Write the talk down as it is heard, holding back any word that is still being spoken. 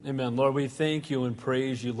Amen. Lord, we thank you and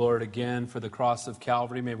praise you, Lord, again for the cross of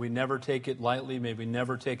Calvary. May we never take it lightly. May we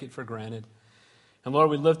never take it for granted. And Lord,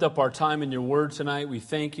 we lift up our time in your word tonight. We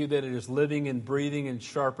thank you that it is living and breathing and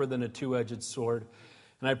sharper than a two-edged sword.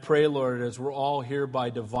 And I pray, Lord, as we're all here by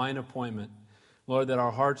divine appointment, Lord, that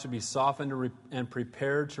our hearts would be softened and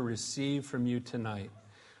prepared to receive from you tonight.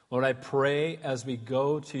 Lord, I pray as we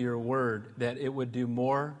go to your word that it would do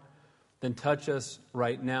more than touch us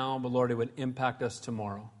right now, but Lord, it would impact us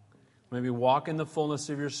tomorrow. May we walk in the fullness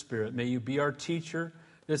of your Spirit. May you be our teacher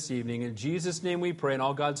this evening. In Jesus' name we pray, and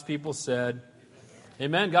all God's people said,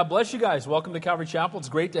 Amen. God bless you guys. Welcome to Calvary Chapel. It's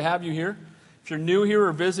great to have you here. If you're new here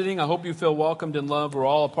or visiting, I hope you feel welcomed and loved. We're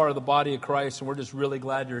all a part of the body of Christ, and we're just really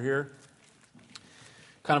glad you're here.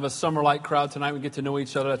 Kind of a summer-like crowd tonight. We get to know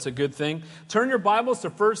each other. That's a good thing. Turn your Bibles to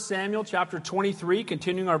 1 Samuel chapter 23,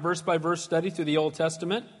 continuing our verse-by-verse study through the Old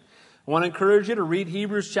Testament. I want to encourage you to read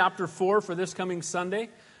Hebrews chapter 4 for this coming Sunday.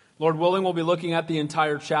 Lord willing, we'll be looking at the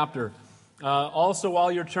entire chapter. Also,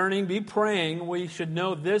 while you're turning, be praying. We should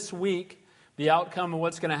know this week the outcome of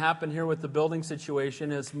what's going to happen here with the building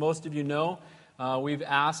situation. As most of you know, we've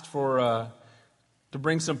asked to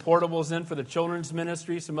bring some portables in for the children's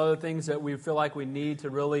ministry, some other things that we feel like we need to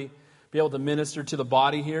really be able to minister to the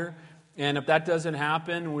body here. And if that doesn't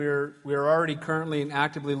happen, we're already currently and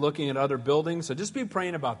actively looking at other buildings. So just be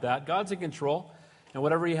praying about that. God's in control. And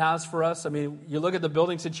whatever He has for us, I mean, you look at the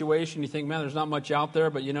building situation, you think, man, there's not much out there.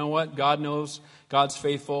 But you know what? God knows. God's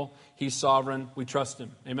faithful. He's sovereign. We trust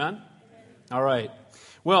Him. Amen? All right.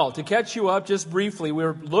 Well, to catch you up just briefly,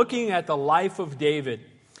 we're looking at the life of David.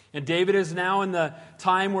 And David is now in the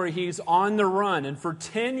time where he's on the run. And for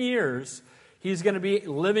 10 years, he's going to be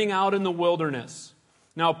living out in the wilderness.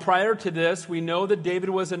 Now, prior to this, we know that David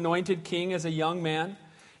was anointed king as a young man.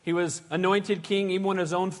 He was anointed king even when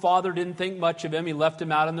his own father didn't think much of him. He left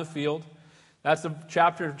him out in the field. That's the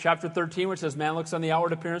chapter 13, which says, man looks on the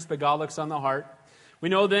outward appearance, but God looks on the heart. We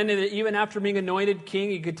know then that even after being anointed king,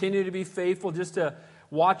 he continued to be faithful just to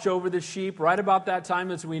watch over the sheep. Right about that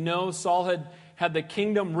time, as we know, Saul had the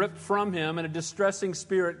kingdom ripped from him, and a distressing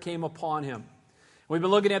spirit came upon him. We've been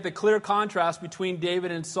looking at the clear contrast between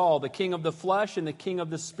David and Saul, the king of the flesh and the king of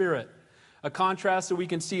the spirit. A contrast that we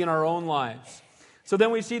can see in our own lives. So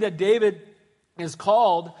then we see that David is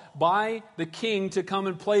called by the king to come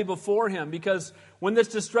and play before him, because when this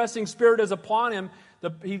distressing spirit is upon him,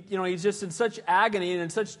 he's just in such agony and in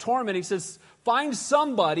such torment. He says, find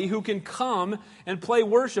somebody who can come and play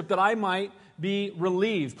worship that I might be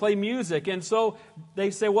relieved, play music. And so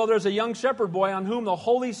they say, well, there's a young shepherd boy on whom the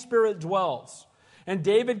Holy Spirit dwells. And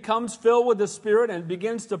David comes filled with the Spirit and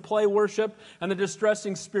begins to play worship, and the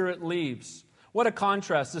distressing spirit leaves. What a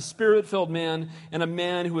contrast, a Spirit-filled man and a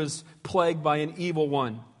man who is plagued by an evil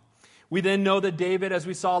one. We then know that David, as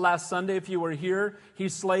we saw last Sunday, if you were here, he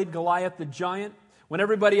slayed Goliath the giant. When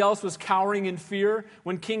everybody else was cowering in fear,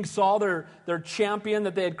 when King Saul, their champion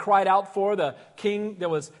that they had cried out for, the king that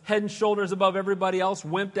was head and shoulders above everybody else,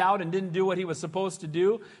 wimped out and didn't do what he was supposed to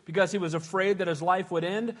do because he was afraid that his life would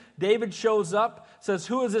end. David shows up, says,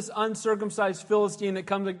 who is this uncircumcised Philistine that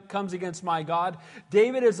comes against my God?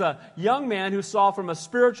 David is a young man who saw from a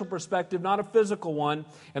spiritual perspective, not a physical one,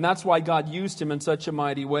 and that's why God used him in such a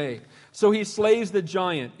mighty way. So he slays the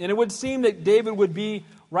giant, and it would seem that David would be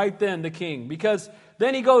right then the king, because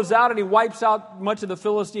then he goes out and he wipes out much of the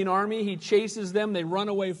Philistine army. He chases them. They run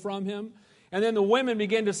away from him. And then the women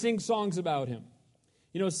begin to sing songs about him.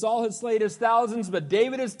 You know, Saul has slain his thousands, but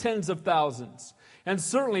David has tens of thousands. And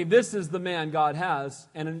certainly this is the man God has,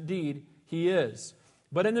 and indeed he is.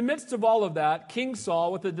 But in the midst of all of that, King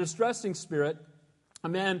Saul, with a distressing spirit, a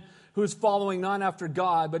man who's following not after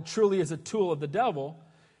God, but truly is a tool of the devil,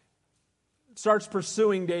 starts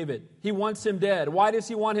pursuing David. He wants him dead. Why does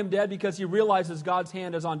he want him dead? Because he realizes God's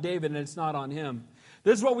hand is on David and it's not on him.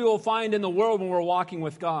 This is what we will find in the world when we're walking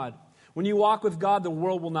with God. When you walk with God, the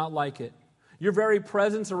world will not like it. Your very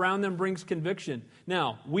presence around them brings conviction.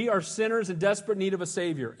 Now, we are sinners in desperate need of a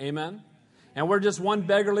Savior. Amen? And we're just one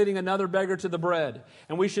beggar leading another beggar to the bread.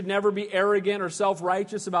 And we should never be arrogant or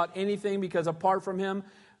self-righteous about anything, because apart from Him,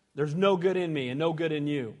 there's no good in me and no good in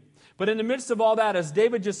you. But in the midst of all that, as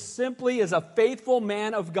David just simply is a faithful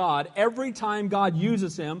man of God, every time God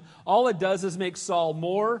uses him, all it does is make Saul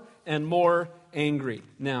more and more angry.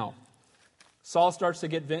 Now, Saul starts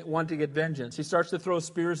to want to get vengeance. He starts to throw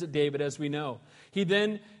spears at David, as we know.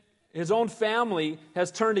 His own family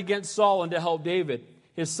has turned against Saul and to help David.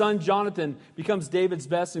 His son Jonathan becomes David's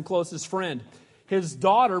best and closest friend. His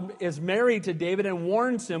daughter is married to David and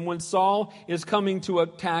warns him when Saul is coming to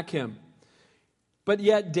attack him. But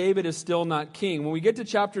yet David is still not king. When we get to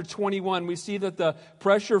chapter 21, we see that the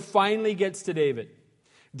pressure finally gets to David.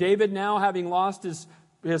 David now, having lost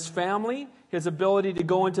his family, his ability to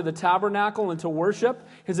go into the tabernacle and to worship,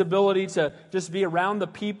 his ability to just be around the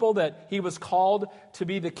people that he was called to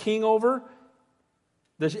be the king over,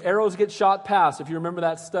 the arrows get shot past, if you remember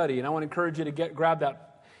that study. And I want to encourage you to grab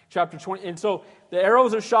that, chapter 20. And so the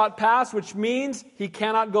arrows are shot past, which means he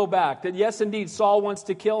cannot go back. That yes, indeed, Saul wants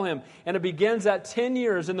to kill him. And it begins at 10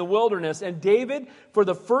 years in the wilderness. And David, for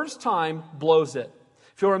the first time, blows it.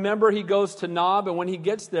 If you'll remember, he goes to Nob, and when he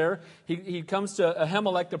gets there, he comes to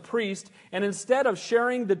Ahimelech, the priest, and instead of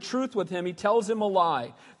sharing the truth with him, he tells him a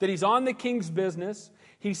lie, that he's on the king's business.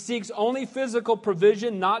 He seeks only physical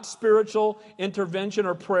provision, not spiritual intervention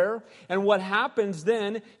or prayer. And what happens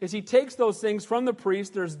then is he takes those things from the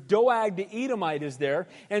priest. There's Doeg the Edomite is there,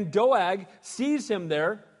 and Doeg sees him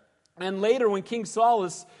there. And later, when King Saul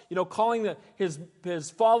is, calling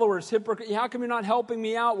his followers hypocrite, how come you're not helping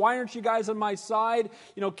me out? Why aren't you guys on my side?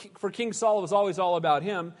 For King Saul, it was always all about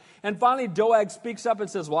him. And finally, Doeg speaks up and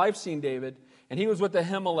says, well, I've seen David, and he was with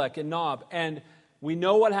Ahimelech and Nob. And we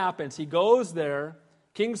know what happens. He goes there.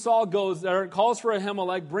 King Saul goes there, calls for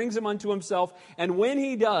Ahimelech, brings him unto himself. And when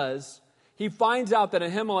he does, he finds out that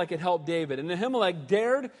Ahimelech had helped David. And Ahimelech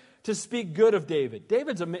dared to speak good of David.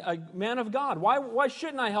 David's a man of God. Why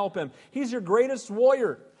shouldn't I help him? He's your greatest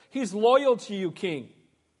warrior. He's loyal to you, king.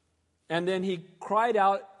 And then he cried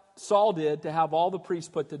out, Saul did, to have all the priests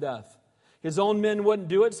put to death. His own men wouldn't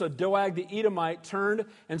do it, so Doeg the Edomite turned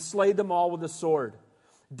and slayed them all with a sword.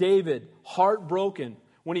 David, heartbroken,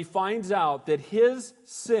 when he finds out that his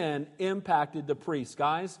sin impacted the priests.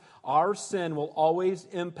 Guys, our sin will always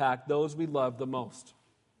impact those we love the most.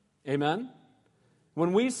 Amen?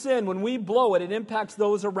 When we sin, when we blow it, it impacts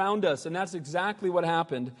those around us. And that's exactly what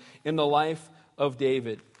happened in the life of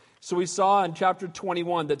David. So we saw in chapter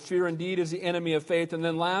 21 that fear indeed is the enemy of faith. And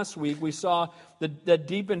then last week we saw that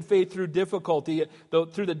deepened faith through difficulty,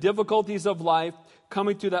 through the difficulties of life,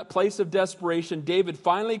 coming to that place of desperation. David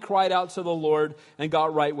finally cried out to the Lord and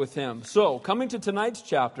got right with him. So coming to tonight's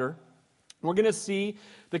chapter, we're going to see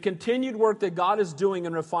the continued work that God is doing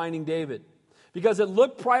in refining David. Because it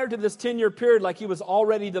looked prior to this 10-year period like he was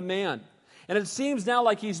already the man. And it seems now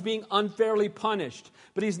like he's being unfairly punished.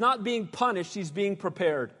 But he's not being punished, he's being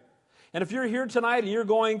prepared. And if you're here tonight and you're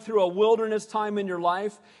going through a wilderness time in your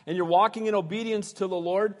life and you're walking in obedience to the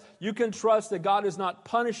Lord, you can trust that God is not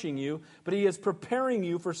punishing you, but He is preparing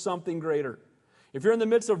you for something greater. If you're in the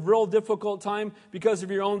midst of real difficult time because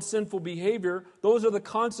of your own sinful behavior, those are the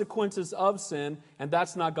consequences of sin, and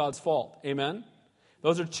that's not God's fault. Amen?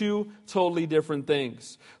 Those are two totally different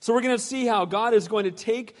things. So we're going to see how God is going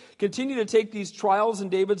to continue to take these trials in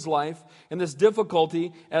David's life and this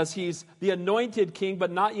difficulty as he's the anointed king, but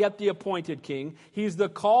not yet the appointed king. He's the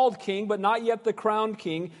called king, but not yet the crowned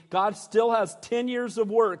king. God still has 10 years of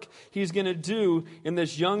work He's going to do in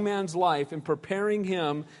this young man's life in preparing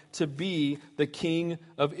him to be the king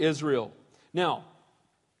of Israel. Now,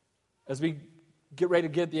 as we get ready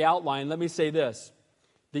to get the outline, let me say this.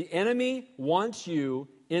 The enemy wants you,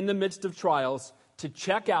 in the midst of trials, to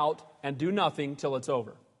check out and do nothing till it's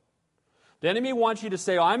over. The enemy wants you to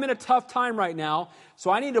say, I'm in a tough time right now, so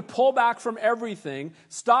I need to pull back from everything,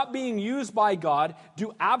 stop being used by God,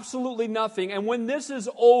 do absolutely nothing, and when this is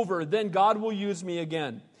over, then God will use me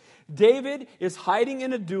again. David is hiding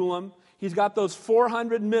in Adullam. He's got those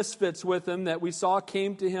 400 misfits with him that we saw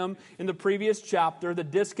came to him in the previous chapter, the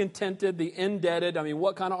discontented, the indebted. I mean,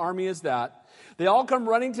 what kind of army is that? They all come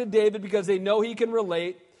running to David because they know he can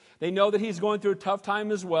relate. They know that he's going through a tough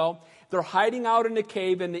time as well. They're hiding out in a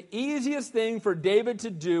cave, and the easiest thing for David to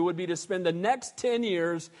do would be to spend the next 10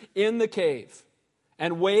 years in the cave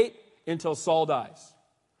and wait until Saul dies.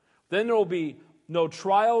 Then there will be no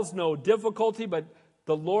trials, no difficulty, but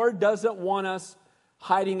the Lord doesn't want us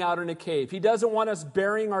hiding out in a cave. He doesn't want us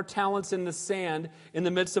burying our talents in the sand in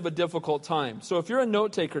the midst of a difficult time. So if you're a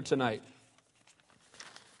note taker tonight,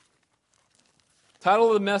 title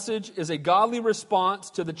of the message is A Godly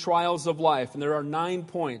Response to the Trials of Life. And there are 9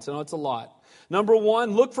 points. I know it's a lot. Number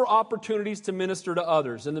 1, look for opportunities to minister to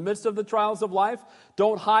others. In the midst of the trials of life,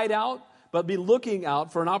 don't hide out, but be looking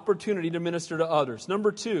out for an opportunity to minister to others.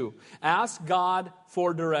 Number 2, ask God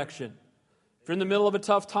for direction. If you're in the middle of a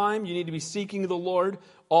tough time, you need to be seeking the Lord.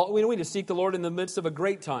 We need to seek the Lord in the midst of a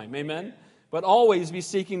great time. Amen? But always be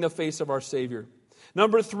seeking the face of our Savior.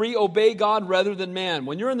 Number 3, obey God rather than man.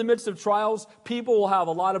 When you're in the midst of trials, people will have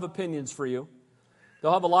a lot of opinions for you.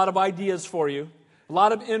 They'll have a lot of ideas for you, a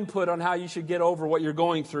lot of input on how you should get over what you're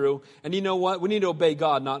going through. And you know what? We need to obey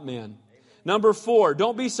God, not man. Number 4,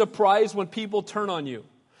 don't be surprised when people turn on you.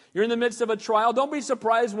 You're in the midst of a trial. Don't be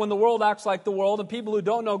surprised when the world acts like the world and people who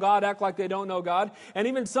don't know God act like they don't know God. And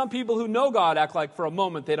even some people who know God act like for a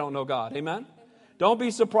moment they don't know God. Amen? Don't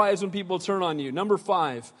be surprised when people turn on you. Number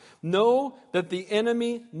 5, know that the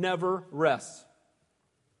enemy never rests.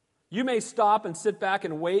 You may stop and sit back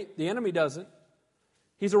and wait. The enemy doesn't.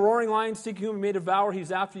 He's a roaring lion seeking whom he may devour.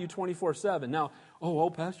 He's after you 24/7. Now,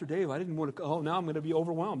 Pastor Dave, I didn't want to, now I'm going to be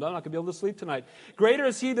overwhelmed. I'm not going to be able to sleep tonight. Greater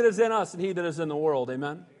is he that is in us than he that is in the world.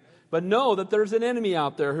 Amen? But know that there's an enemy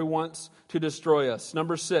out there who wants to destroy us.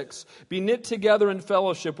 Number 6, be knit together in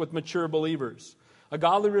fellowship with mature believers. A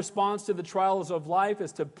godly response to the trials of life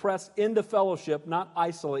is to press into fellowship, not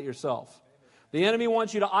isolate yourself. The enemy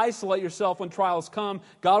wants you to isolate yourself when trials come.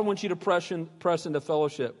 God wants you to press into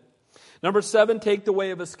fellowship. Number 7, take the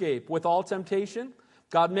way of escape. With all temptation,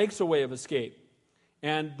 God makes a way of escape.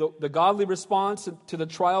 And the godly response to the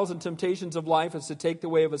trials and temptations of life is to take the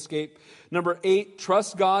way of escape. Number 8,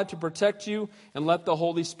 trust God to protect you and let the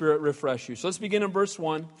Holy Spirit refresh you. So let's begin in verse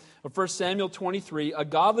 1 of 1 Samuel 23. A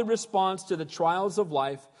godly response to the trials of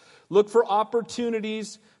life. Look for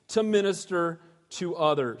opportunities to minister to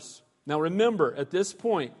others. Now remember, at this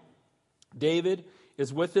point, David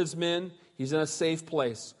is with his men. He's in a safe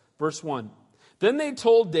place. Verse 1. Then they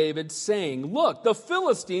told David, saying, look, the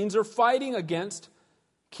Philistines are fighting against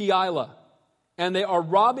Keilah, and they are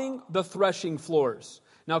robbing the threshing floors.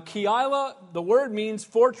 Now, Keilah, the word means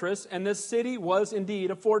fortress, and this city was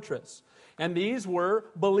indeed a fortress. And these were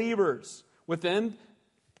believers within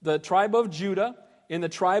the tribe of Judah, in the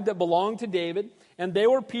tribe that belonged to David. And they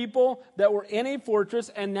were people that were in a fortress,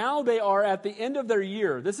 and now they are at the end of their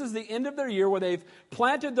year. This is the end of their year where they've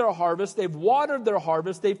planted their harvest, they've watered their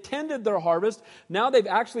harvest, they've tended their harvest. Now they've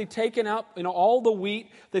actually taken out all the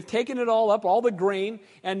wheat, they've taken it all up, all the grain,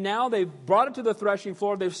 and now they've brought it to the threshing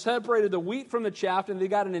floor. They've separated the wheat from the chaff, and they've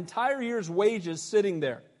got an entire year's wages sitting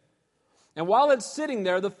there. And while it's sitting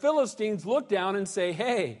there, the Philistines look down and say,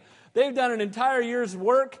 hey, they've done an entire year's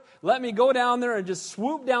work. Let me go down there and just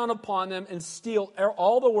swoop down upon them and steal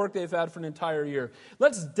all the work they've had for an entire year.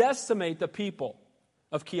 Let's decimate the people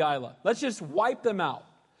of Keilah. Let's just wipe them out.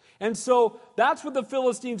 And so that's what the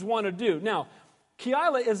Philistines want to do. Now,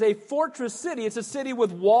 Keilah is a fortress city. It's a city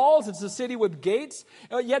with walls. It's a city with gates.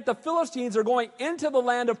 Yet the Philistines are going into the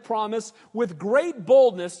land of promise with great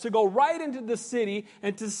boldness to go right into the city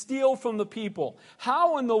and to steal from the people.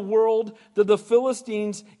 How in the world did the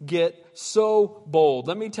Philistines get so bold?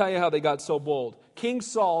 Let me tell you how they got so bold. King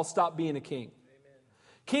Saul stopped being a king.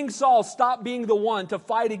 King Saul stopped being the one to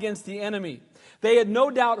fight against the enemy. They had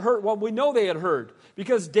no doubt heard, well, we know they had heard,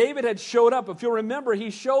 because David had showed up. If you'll remember, he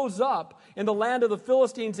shows up in the land of the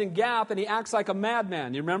Philistines in Gath, and he acts like a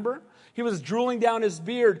madman. You remember? He was drooling down his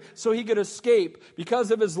beard so he could escape. Because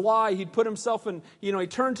of his lie, he'd put himself in, he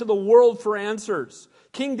turned to the world for answers.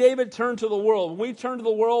 King David turned to the world. When we turn to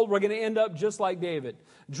the world, we're going to end up just like David,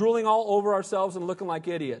 drooling all over ourselves and looking like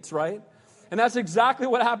idiots, right? And that's exactly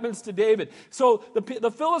what happens to David. So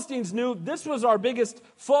the Philistines knew this was our biggest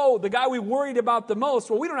foe, the guy we worried about the most.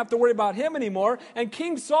 Well, we don't have to worry about him anymore. And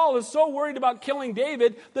King Saul is so worried about killing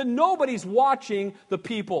David that nobody's watching the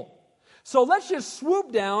people. So let's just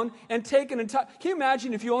swoop down and take an entire... Can you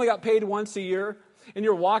imagine if you only got paid once a year and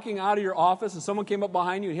you're walking out of your office and someone came up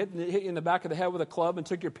behind you and hit you in the back of the head with a club and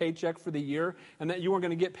took your paycheck for the year and that you weren't going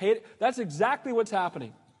to get paid? That's exactly what's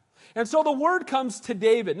happening. And so the word comes to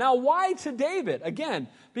David. Now, why to David? Again,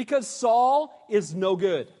 because Saul is no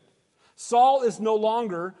good. Saul is no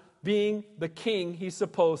longer being the king he's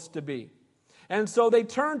supposed to be. And so they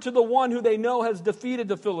turn to the one who they know has defeated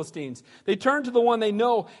the Philistines. They turn to the one they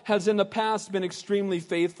know has in the past been extremely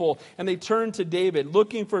faithful. And they turn to David,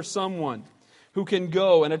 looking for someone who can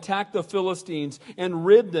go and attack the Philistines and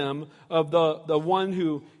rid them of the one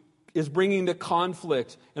who is bringing the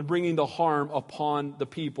conflict and bringing the harm upon the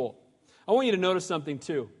people. I want you to notice something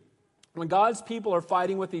too. When God's people are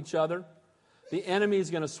fighting with each other, the enemy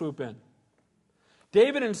is going to swoop in.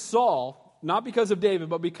 David and Saul, not because of David,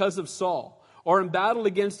 but because of Saul, are in battle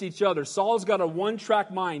against each other. Saul's got a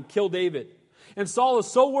one-track mind, kill David. And Saul is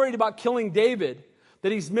so worried about killing David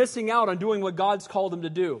that he's missing out on doing what God's called him to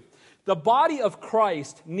do. The body of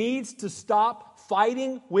Christ needs to stop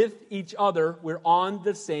fighting with each other. We're on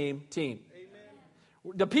the same team.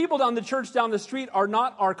 Amen. The people down the church down the street are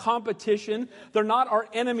not our competition. They're not our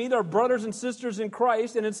enemy. They're brothers and sisters in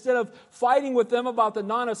Christ. And instead of fighting with them about the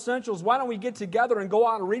non-essentials, why don't we get together and go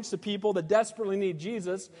out and reach the people that desperately need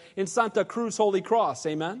Jesus in Santa Cruz Holy Cross?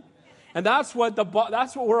 Amen? And that's what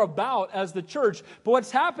we're about as the church. But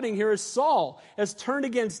what's happening here is Saul has turned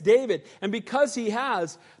against David. And because he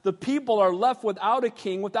has, the people are left without a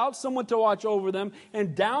king, without someone to watch over them.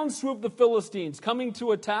 And down swoop the Philistines coming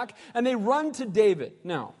to attack. And they run to David.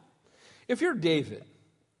 Now, if you're David,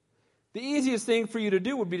 the easiest thing for you to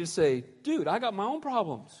do would be to say, dude, I got my own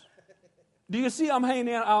problems. Do you see I'm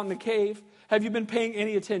hanging out in the cave? Have you been paying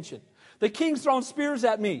any attention? The king's throwing spears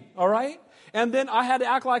at me, all right? And then I had to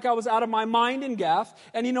act like I was out of my mind in Gath.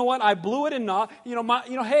 And you know what? I blew it and not.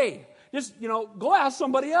 Hey, just, go ask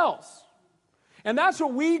somebody else. And that's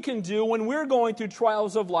what we can do when we're going through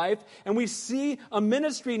trials of life and we see a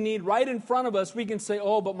ministry need right in front of us. We can say,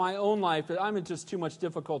 oh, but my own life, I'm in just too much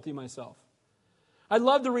difficulty myself. I'd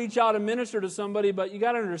love to reach out and minister to somebody, but you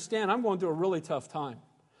got to understand, I'm going through a really tough time.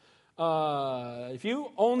 If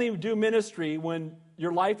you only do ministry when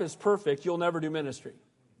your life is perfect, you'll never do ministry.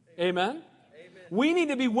 Amen? We need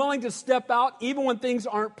to be willing to step out even when things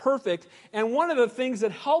aren't perfect. And one of the things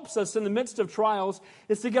that helps us in the midst of trials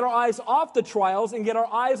is to get our eyes off the trials and get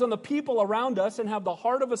our eyes on the people around us and have the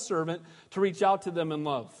heart of a servant to reach out to them in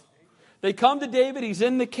love. They come to David. He's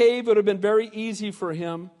in the cave. It would have been very easy for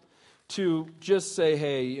him to just say,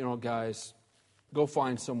 hey, guys, go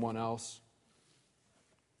find someone else.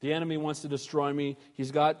 The enemy wants to destroy me.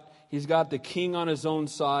 He's got the king on his own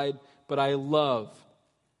side. But I love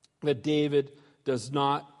that David does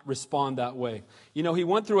not respond that way. He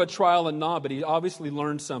went through a trial in Nob, but he obviously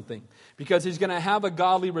learned something because he's going to have a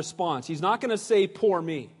godly response. He's not going to say, poor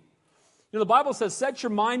me. The Bible says, set your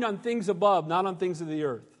mind on things above, not on things of the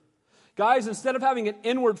earth. Guys, instead of having an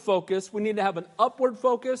inward focus, we need to have an upward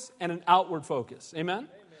focus and an outward focus. Amen?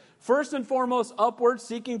 First and foremost, upward,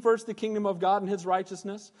 seeking first the kingdom of God and His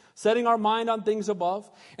righteousness, setting our mind on things above,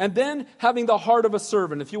 and then having the heart of a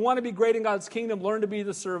servant. If you want to be great in God's kingdom, learn to be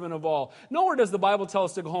the servant of all. Nowhere does the Bible tell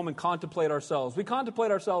us to go home and contemplate ourselves. We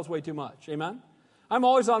contemplate ourselves way too much. Amen? I'm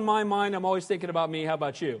always on my mind. I'm always thinking about me. How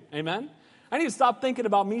about you? Amen? I need to stop thinking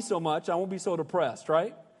about me so much. I won't be so depressed,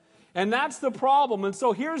 right? And that's the problem. And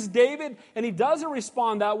so here's David, and he doesn't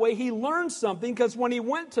respond that way. He learned something because when he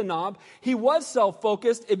went to Nob, he was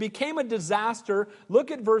self-focused. It became a disaster.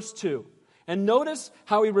 Look at verse 2. And notice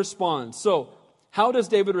how he responds. So, how does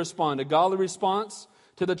David respond? A godly response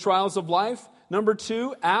to the trials of life. Number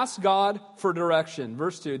 2, ask God for direction.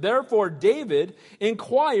 Verse 2. Therefore, David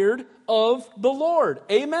inquired of the Lord.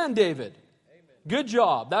 Amen, David. Good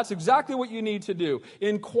job. That's exactly what you need to do.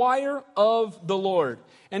 Inquire of the Lord.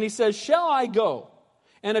 And he says, shall I go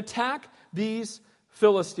and attack these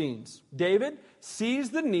Philistines? David sees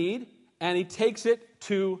the need and he takes it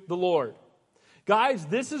to the Lord. Guys,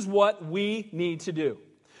 this is what we need to do.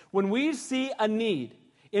 When we see a need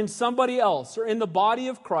in somebody else or in the body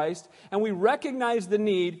of Christ and we recognize the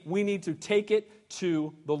need, we need to take it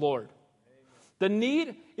to the Lord. The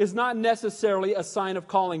need is not necessarily a sign of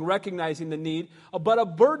calling, recognizing the need, but a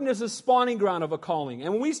burden is a spawning ground of a calling.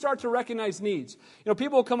 And when we start to recognize needs,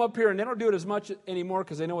 people will come up here and they don't do it as much anymore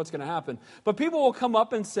because they know what's going to happen. But people will come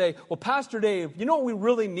up and say, well, Pastor Dave, you know what we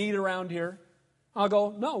really need around here? I'll go,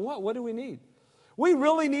 no, what? What do we need? We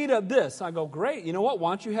really need this. I go, great. You know what? Why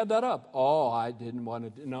don't you head that up? Oh, I didn't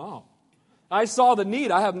want to. No. I saw the need.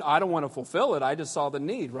 I don't want to fulfill it. I just saw the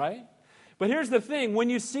need, right? But here's the thing. When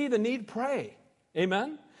you see the need, pray.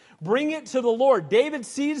 Amen? Bring it to the Lord. David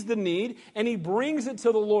sees the need and he brings it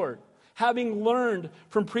to the Lord. Having learned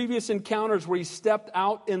from previous encounters where he stepped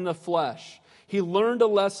out in the flesh. He learned a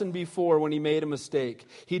lesson before when he made a mistake.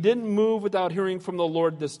 He didn't move without hearing from the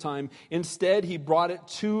Lord this time. Instead, he brought it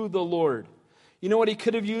to the Lord. You know what? He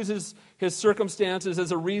could have used his circumstances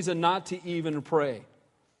as a reason not to even pray.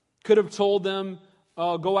 Could have told them,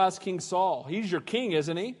 go ask King Saul. He's your king,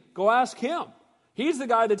 isn't he? Go ask him. He's the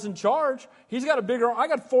guy that's in charge. I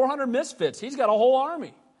got 400 misfits. He's got a whole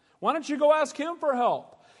army. Why don't you go ask him for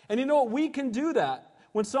help? And you know what? We can do that.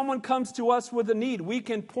 When someone comes to us with a need, we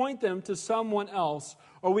can point them to someone else,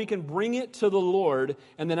 or we can bring it to the Lord,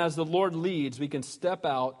 and then as the Lord leads, we can step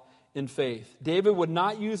out in faith. David would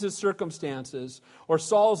not use his circumstances or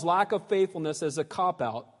Saul's lack of faithfulness as a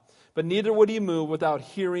cop-out, but neither would he move without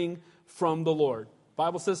hearing from the Lord. The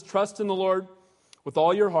Bible says, trust in the Lord with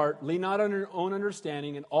all your heart, lean not on your own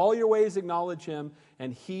understanding, in all your ways acknowledge him,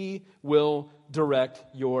 and he will direct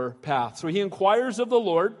your path. So he inquires of the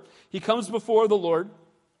Lord. He comes before the Lord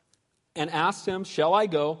and asks him, shall I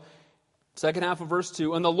go? Second half of verse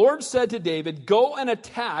 2. And the Lord said to David, go and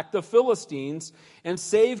attack the Philistines and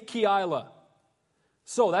save Keilah.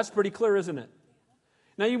 So that's pretty clear, isn't it?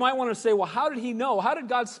 Now you might want to say, well, how did he know? How did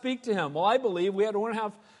God speak to him? Well, I believe we don't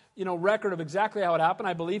have record of exactly how it happened.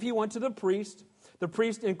 I believe he went to the priest. The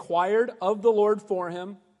priest inquired of the Lord for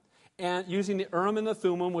him, and using the Urim and the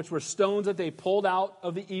Thummim, which were stones that they pulled out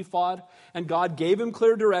of the ephod, and God gave him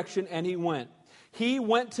clear direction, and he went. He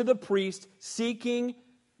went to the priest seeking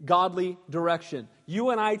godly direction. You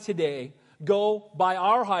and I today go by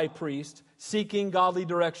our high priest seeking godly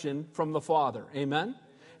direction from the Father. Amen?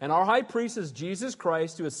 And our high priest is Jesus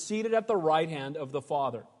Christ, who is seated at the right hand of the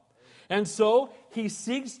Father. And so he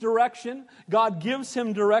seeks direction. God gives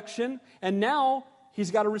him direction. And now he's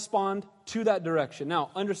got to respond to that direction. Now,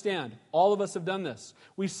 understand, all of us have done this.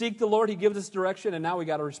 We seek the Lord, he gives us direction, and now we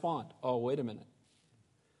got to respond. Oh, wait a minute.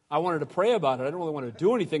 I wanted to pray about it. I didn't really want to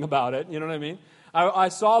do anything about it. You know what I mean? I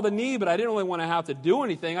saw the need, but I didn't really want to have to do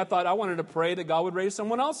anything. I wanted to pray that God would raise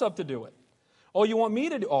someone else up to do it. Oh, you want me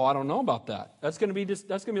to do? Oh, I don't know about that. That's going to be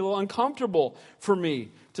a little uncomfortable for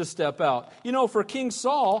me to step out. You know, for King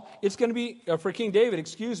Saul, it's going to be for King David,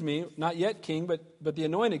 excuse me, not yet king, but the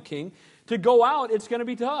anointed king, to go out. It's going to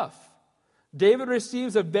be tough. David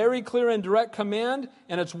receives a very clear and direct command,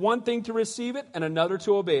 and it's one thing to receive it and another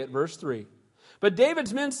to obey it. Verse 3. But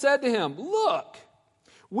David's men said to him, "Look,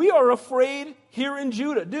 we are afraid here in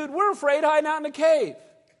Judah." Dude, we're afraid hiding out in the cave.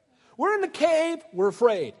 We're in the cave, we're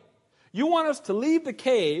afraid. You want us to leave the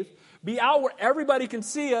cave, be out where everybody can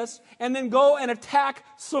see us, and then go and attack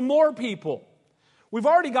some more people. We've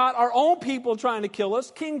already got our own people trying to kill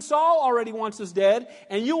us. King Saul already wants us dead,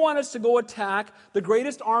 and you want us to go attack the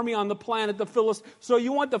greatest army on the planet, the Philistines. So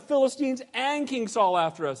you want the Philistines and King Saul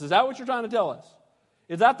after us. Is that what you're trying to tell us?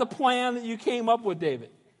 Is that the plan that you came up with, David?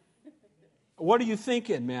 What are you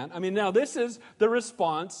thinking, man? I mean, now this is the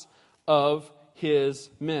response of his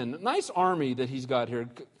men. Nice army that he's got here.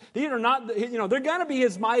 These are not, they're going to be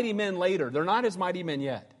his mighty men later. They're not his mighty men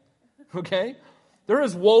yet. Okay? They're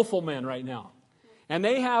his woeful men right now. And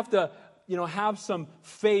they have to, have some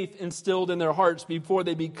faith instilled in their hearts before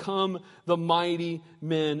they become the mighty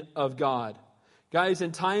men of God. Guys,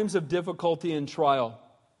 in times of difficulty and trial,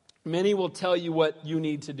 many will tell you what you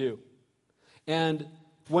need to do. And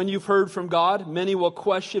when you've heard from God, many will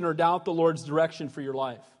question or doubt the Lord's direction for your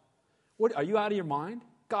life. What, are you out of your mind?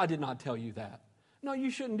 God did not tell you that. No,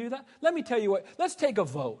 you shouldn't do that. Let me tell you what. Let's take a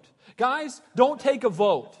vote. Guys, don't take a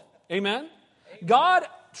vote. Amen? God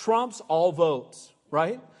trumps all votes,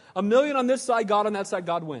 right? 1 million on this side, God on that side,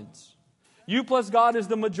 God wins. You plus God is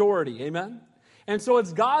the majority. Amen? And so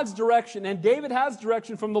it's God's direction. And David has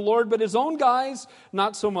direction from the Lord, but his own guys,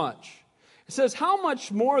 not so much. It says, how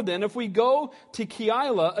much more then if we go to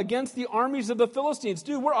Keilah against the armies of the Philistines?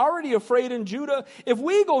 Dude, we're already afraid in Judah. If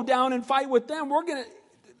we go down and fight with them, we're going to...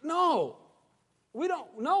 No, we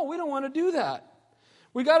don't want to do that.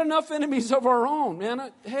 We got enough enemies of our own,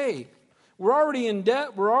 man. Hey, we're already in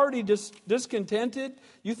debt. We're already discontented.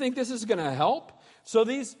 You think this is going to help? So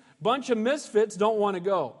these bunch of misfits don't want to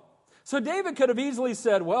go. So David could have easily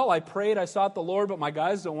said, well, I prayed, I sought the Lord, but my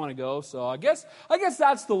guys don't want to go. So I guess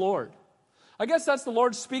that's the Lord. I guess that's the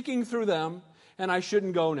Lord speaking through them, and I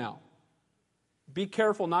shouldn't go now. Be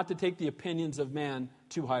careful not to take the opinions of man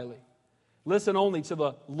too highly. Listen only to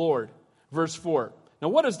the Lord. Verse 4. Now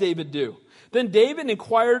what does David do? Then David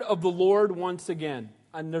inquired of the Lord once again.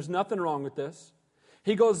 And there's nothing wrong with this.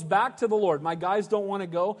 He goes back to the Lord. My guys don't want to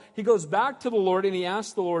go. He goes back to the Lord and he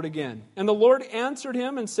asks the Lord again. And the Lord answered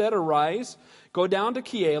him and said, arise, go down to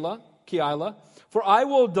Keilah, for I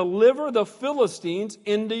will deliver the Philistines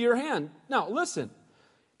into your hand. Now, listen.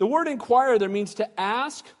 The word inquire there means to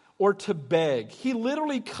ask or to beg. He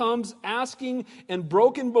literally comes asking and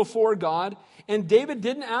broken before God. And David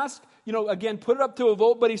didn't ask, again, put it up to a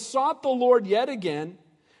vote, but he sought the Lord yet again.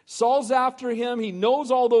 Saul's after him. He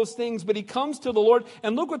knows all those things, but he comes to the Lord.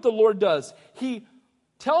 And look what the Lord does. He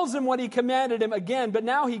tells him what he commanded him again, but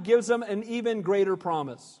now he gives him an even greater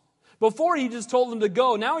promise. Before he just told him to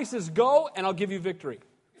go. Now he says, go and I'll give you victory.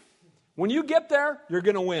 When you get there, you're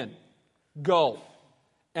going to win. Go.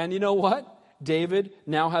 And you know what? David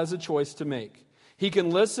now has a choice to make. He can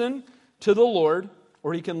listen to the Lord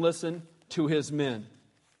or he can listen to his men.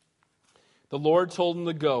 The Lord told him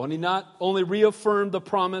to go. And he not only reaffirmed the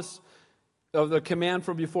promise of the command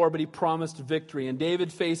from before, but he promised victory. And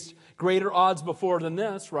David faced greater odds before than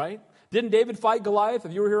this, right? Didn't David fight Goliath?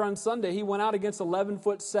 If you were here on Sunday, he went out against 11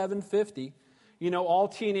 foot 750. All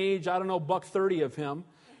teenage, $130 of him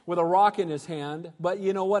with a rock in his hand. But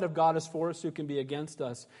you know what? If God is for us, who can be against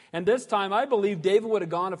us? And this time, I believe David would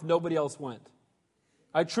have gone if nobody else went.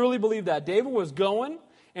 I truly believe that. David was going,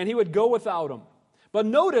 and he would go without him. But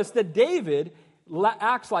notice that David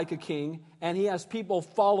acts like a king, and he has people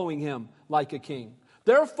following him like a king.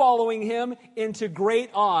 They're following him into great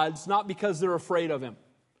odds, not because they're afraid of him.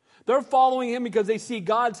 They're following him because they see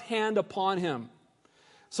God's hand upon him.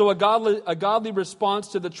 So a godly response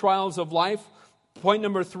to the trials of life Point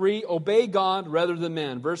number 3, obey God rather than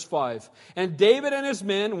man. Verse 5. And David and his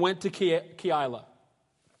men went to Keilah.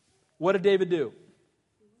 What did David do?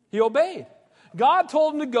 He obeyed. God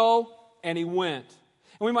told him to go, and he went.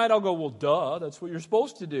 And we might all go, well, duh, that's what you're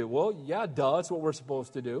supposed to do. Well, yeah, duh, that's what we're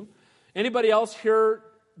supposed to do. Anybody else hear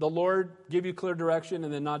the Lord give you clear direction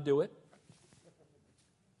and then not do it?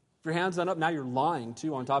 If your hand's not up, now you're lying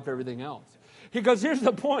too on top of everything else. Because here's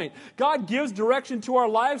the point. God gives direction to our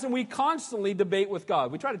lives, and we constantly debate with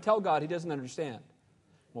God. We try to tell God He doesn't understand.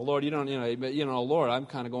 Well, Lord, Lord, I'm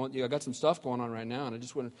kind of going, I got some stuff going on right now, and I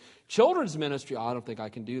just want to, children's ministry, I don't think I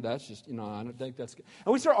can do that. It's just, I don't think that's good.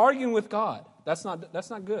 And we start arguing with God. That's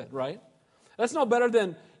not good, right? That's no better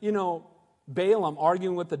than, Balaam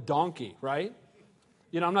arguing with the donkey, right?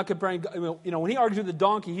 I'm not comparing, when he argues with the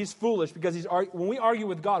donkey, he's foolish because when we argue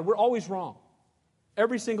with God, we're always wrong.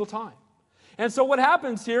 Every single time. And so what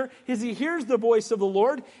happens here is he hears the voice of the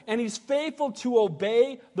Lord, and he's faithful to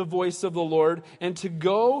obey the voice of the Lord and to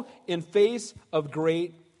go in face of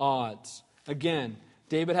great odds. Again,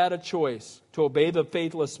 David had a choice to obey the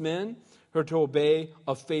faithless men or to obey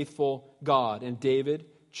a faithful God. And David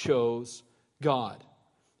chose God.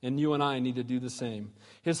 And you and I need to do the same.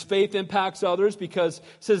 His faith impacts others because it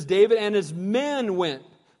says David and his men went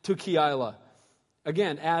to Keilah.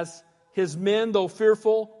 Again, as his men, though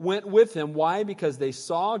fearful, went with him. Why? Because they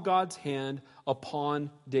saw God's hand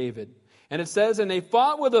upon David. And it says, and they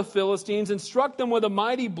fought with the Philistines and struck them with a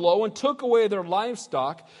mighty blow and took away their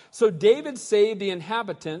livestock. So David saved the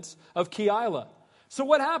inhabitants of Keilah. So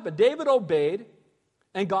what happened? David obeyed,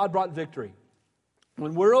 and God brought victory.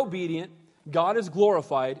 When we're obedient, God is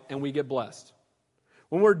glorified, and we get blessed.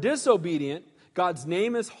 When we're disobedient, God's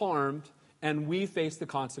name is harmed, and we face the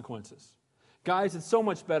consequences. Guys, it's so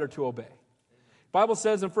much better to obey. The Bible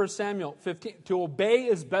says in 1 Samuel 15, to obey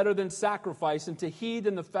is better than sacrifice, and to heed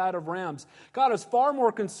than the fat of rams. God is far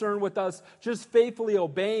more concerned with us just faithfully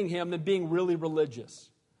obeying Him than being really religious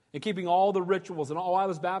and keeping all the rituals. And, I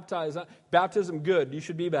was baptized. Baptism, good. You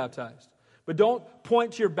should be baptized. But don't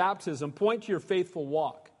point to your baptism. Point to your faithful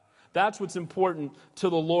walk. That's what's important to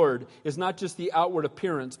the Lord, is not just the outward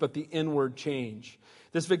appearance, but the inward change.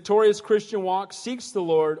 This victorious Christian walk seeks the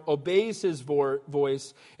Lord, obeys His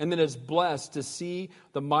voice, and then is blessed to see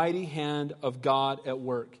the mighty hand of God at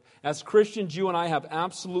work. As Christians, you and I have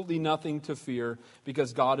absolutely nothing to fear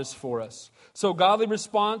because God is for us. So godly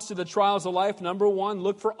response to the trials of life, number 1,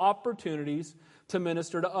 look for opportunities to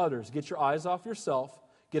minister to others. Get your eyes off yourself,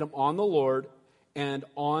 get them on the Lord and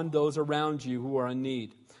on those around you who are in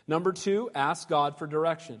need. Number 2, ask God for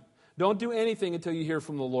direction. Don't do anything until you hear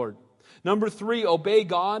from the Lord. Number 3, obey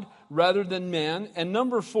God rather than man. And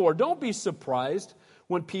number 4, don't be surprised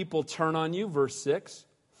when people turn on you. Verse 6.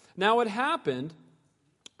 Now it happened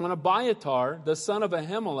when Abiathar, the son of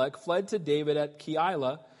Ahimelech, fled to David at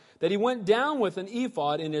Keilah, that he went down with an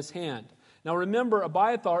ephod in his hand. Now remember,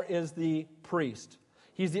 Abiathar is the priest.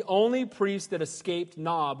 He's the only priest that escaped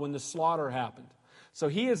Nob when the slaughter happened. So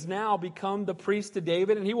he has now become the priest to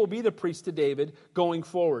David, and he will be the priest to David going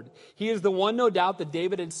forward. He is the one, no doubt, that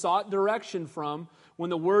David had sought direction from when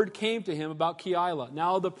the word came to him about Keilah.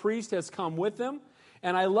 Now the priest has come with him,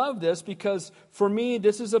 and I love this because for me,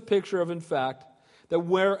 this is a picture of, in fact, that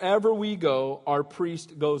wherever we go, our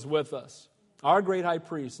priest goes with us. Our great high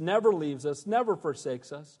priest never leaves us, never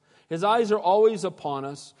forsakes us. His eyes are always upon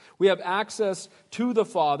us. We have access to the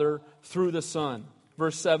Father through the Son.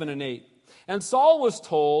 Verse 7 and 8. And Saul was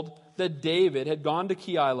told that David had gone to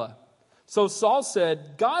Keilah. So Saul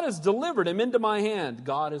said, God has delivered him into my hand.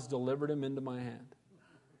 God has delivered him into my hand.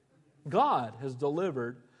 God has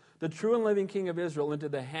delivered the true and living King of Israel into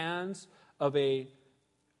the hands of a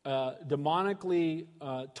demonically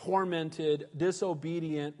tormented,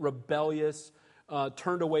 disobedient, rebellious,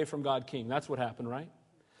 turned away from God king. That's what happened, right?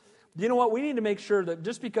 You know what? We need to make sure that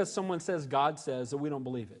just because someone says God says, that we don't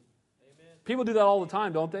believe it. Amen. People do that all the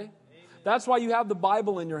time, don't they? Amen. That's why you have the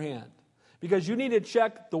Bible in your hand. Because you need to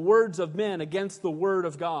check the words of men against the Word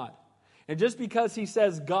of God. And just because he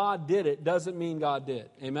says God did it doesn't mean God did.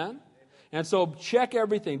 Amen? Amen. And so check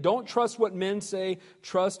everything. Don't trust what men say.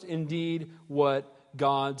 Trust indeed what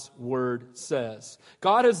God's Word says.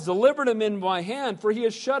 God has delivered him in my hand, for he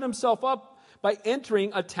has shut himself up by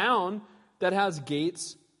entering a town that has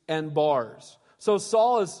gates and bars. So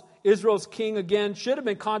Saul, as Israel's king again, should have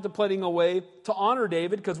been contemplating a way to honor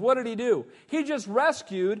David, because what did he do? He just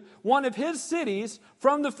rescued one of his cities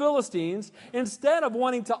from the Philistines. Instead of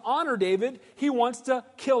wanting to honor David, he wants to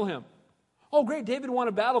kill him. Oh, great, David won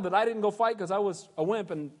a battle that I didn't go fight because I was a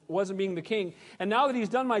wimp and wasn't being the king. And now that he's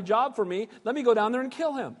done my job for me, let me go down there and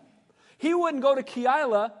kill him. He wouldn't go to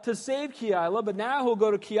Keilah to save Keilah, but now he'll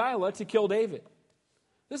go to Keilah to kill David.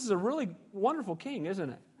 This is a really wonderful king, isn't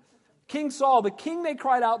it? King Saul, the king they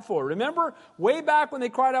cried out for. Remember, way back when they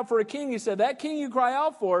cried out for a king, he said, that king you cry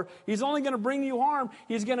out for, he's only going to bring you harm.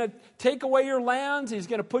 He's going to take away your lands. He's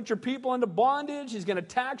going to put your people into bondage. He's going to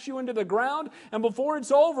tax you into the ground. And before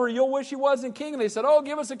it's over, you'll wish he wasn't king. And they said, oh,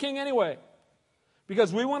 give us a king anyway.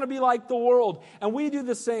 Because we want to be like the world. And we do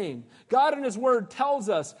the same. God in his word tells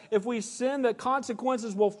us if we sin, that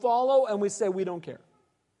consequences will follow. And we say, we don't care.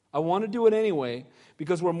 I want to do it anyway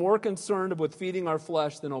because we're more concerned with feeding our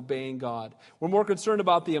flesh than obeying God. We're more concerned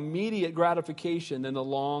about the immediate gratification than the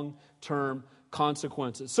long-term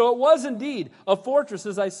consequences. So it was indeed a fortress,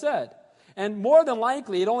 as I said. And more than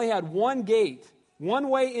likely, it only had one gate, one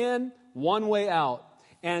way in, one way out.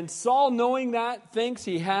 And Saul, knowing that, thinks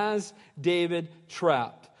he has David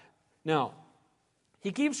trapped. Now,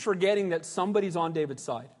 he keeps forgetting that somebody's on David's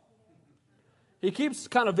side. He keeps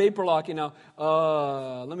kind of vapor locking now.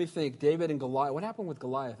 Let me think. David and Goliath. What happened with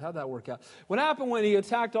Goliath? How'd that work out? What happened when he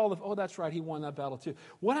attacked all the... Oh, that's right. He won that battle too.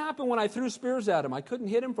 What happened when I threw spears at him? I couldn't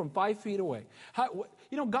hit him from 5 feet away.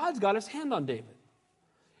 God's got his hand on David.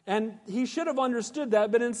 And he should have understood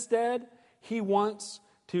that, but instead, he wants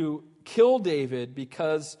to kill David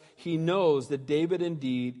because he knows that David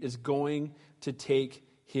indeed is going to take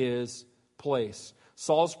his place.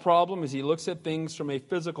 Saul's problem is he looks at things from a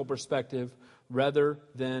physical perspective rather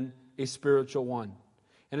than a spiritual one.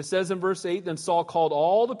 And it says in verse 8, then Saul called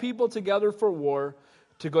all the people together for war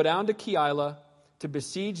to go down to Keilah to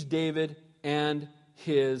besiege David and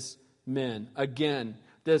his men. Again,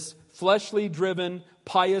 this fleshly driven,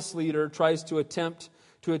 pious leader tries to attempt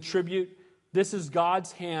to attribute this is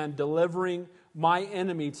God's hand delivering my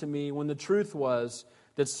enemy to me, when the truth was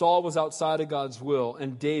that Saul was outside of God's will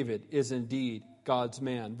and David is indeed God's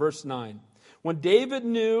man. Verse 9. When David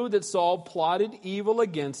knew that Saul plotted evil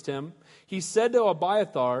against him, he said to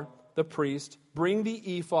Abiathar, the priest, bring the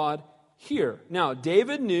ephod here. Now,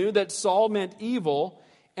 David knew that Saul meant evil,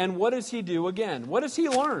 and what does he do again? What has he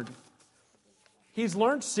learned? He's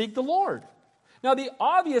learned to seek the Lord. Now, the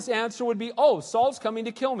obvious answer would be, oh, Saul's coming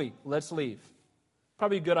to kill me. Let's leave.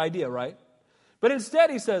 Probably a good idea, right? But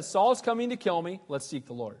instead he says, Saul's coming to kill me. Let's seek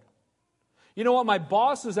the Lord. You know what? My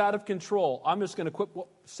boss is out of control. I'm just going to quit.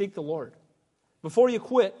 Seek the Lord. Before you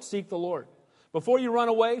quit, seek the Lord. Before you run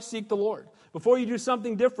away, seek the Lord. Before you do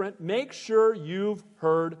something different, make sure you've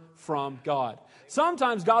heard from God.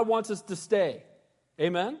 Sometimes God wants us to stay.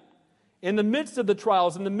 Amen? In the midst of the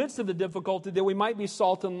trials, in the midst of the difficulty, that we might be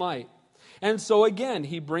salt and light. And so again,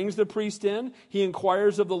 he brings the priest in. He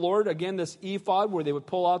inquires of the Lord. Again, this ephod where they would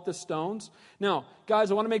pull out the stones. Now, guys,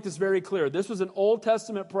 I want to make this very clear. This was an Old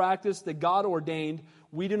Testament practice that God ordained.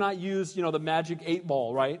 We do not use, the magic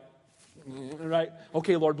 8-ball, right? Right?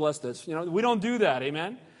 Okay, Lord, bless this. We don't do that,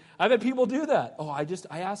 amen? I've had people do that. Oh,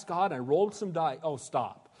 I asked God, I rolled some die. Oh,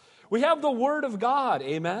 stop. We have the Word of God,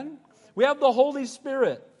 amen? We have the Holy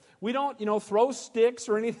Spirit. We don't, throw sticks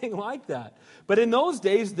or anything like that. But in those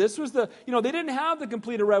days, this was they didn't have the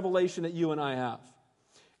complete revelation that you and I have.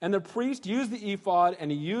 And the priest used the ephod,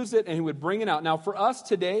 and he used it, and he would bring it out. Now, for us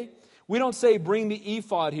today, we don't say bring the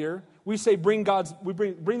ephod here. We say bring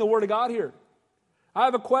the Word of God here. I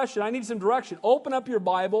have a question. I need some direction. Open up your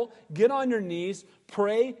Bible, get on your knees,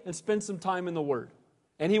 pray, and spend some time in the Word.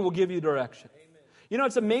 And He will give you direction. Amen.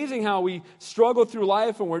 It's amazing how we struggle through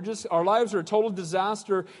life and our lives are a total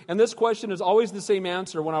disaster. And this question is always the same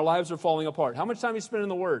answer when our lives are falling apart. How much time you spend in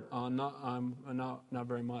the Word? Not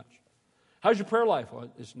very much. How's your prayer life? Well,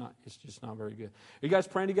 it's just not very good. Are you guys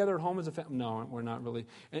praying together at home as a family? No, we're not really.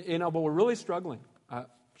 But we're really struggling. I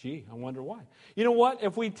wonder why. You know what?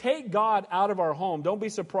 If we take God out of our home, don't be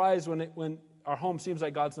surprised when our home seems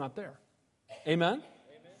like God's not there. Amen? Amen?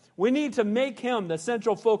 We need to make Him the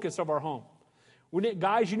central focus of our home.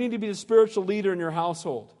 Guys, you need to be the spiritual leader in your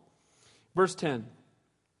household. Verse 10.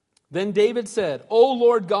 Then David said, O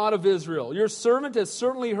Lord God of Israel, your servant has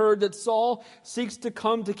certainly heard that Saul seeks to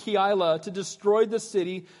come to Keilah to destroy the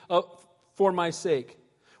city for my sake.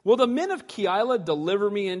 Will the men of Keilah deliver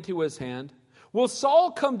me into his hand? Will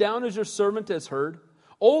Saul come down as your servant has heard?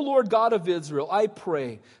 O Lord God of Israel, I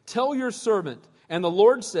pray, tell your servant. And the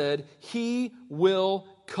Lord said, He will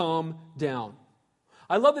come down.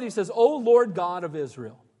 I love that he says, O Lord God of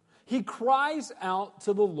Israel. He cries out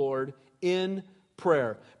to the Lord in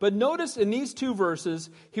prayer. But notice in these 2 verses,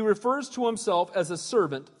 he refers to himself as a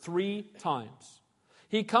servant 3 times.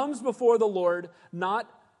 He comes before the Lord not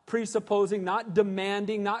presupposing, not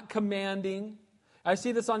demanding, not commanding. I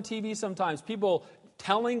see this on TV sometimes. People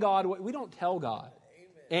telling God, we don't tell God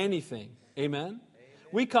anything. Amen?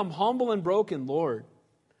 We come humble and broken. Lord,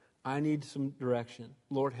 I need some direction.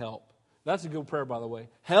 Lord, help. That's a good prayer, by the way.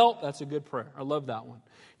 Help, that's a good prayer. I love that one.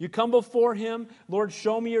 You come before Him. Lord,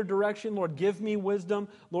 show me your direction. Lord, give me wisdom.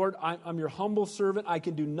 Lord, I'm your humble servant. I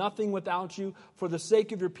can do nothing without you. For the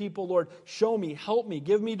sake of your people, Lord, show me, help me,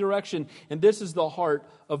 give me direction. And this is the heart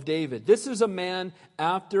of David. This is a man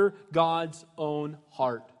after God's own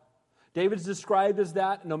heart. David's described as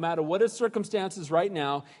that. No matter what his circumstances right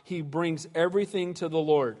now, he brings everything to the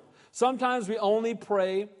Lord. Sometimes we only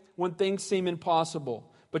pray when things seem impossible.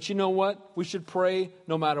 But you know what? We should pray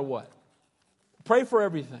no matter what. Pray for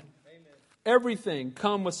everything. Amen. Everything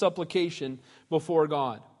come with supplication before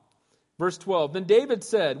God. Verse 12, then David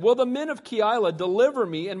said, will the men of Keilah deliver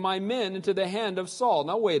me and my men into the hand of Saul?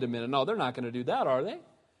 Now wait a minute. No, they're not going to do that, are they?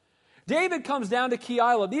 David comes down to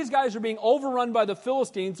Keilah. These guys are being overrun by the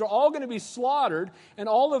Philistines. They're all going to be slaughtered, and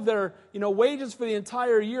all of their wages for the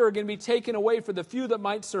entire year are going to be taken away for the few that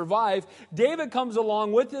might survive. David comes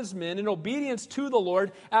along with his men in obedience to the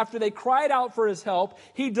Lord. After they cried out for his help,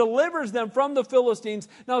 he delivers them from the Philistines.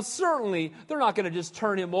 Now certainly, they're not going to just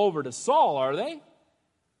turn him over to Saul, are they?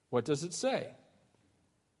 What does it say?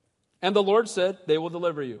 And the Lord said, they will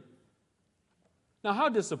deliver you. Now how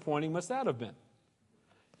disappointing must that have been?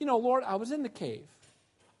 Lord, I was in the cave.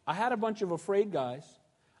 I had a bunch of afraid guys.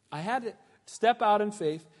 I had to step out in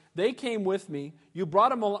faith. They came with me. You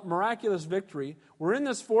brought a miraculous victory. We're in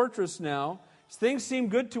this fortress now. Things seem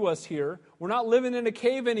good to us here. We're not living in a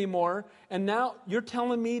cave anymore. And now you're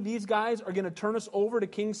telling me these guys are going to turn us over to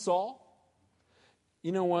King Saul?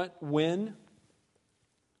 You know what? When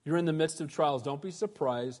you're in the midst of trials, don't be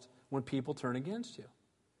surprised when people turn against you.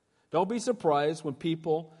 Don't be surprised when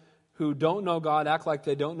people who don't know God act like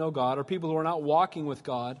they don't know God, or people who are not walking with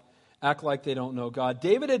God act like they don't know God.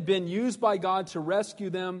 David had been used by God to rescue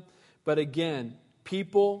them, but again,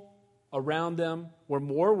 people around them were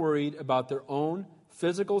more worried about their own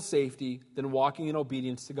physical safety than walking in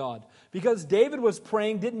obedience to God. Because David was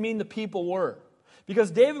praying didn't mean the people were. Because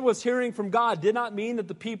David was hearing from God did not mean that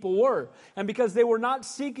the people were. And because they were not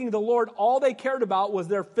seeking the Lord, all they cared about was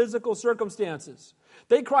their physical circumstances.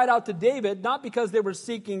 They cried out to David, not because they were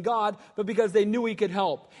seeking God, but because they knew he could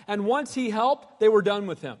help. And once he helped, they were done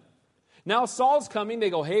with him. Now Saul's coming, they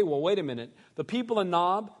go, hey, well, wait a minute. The people in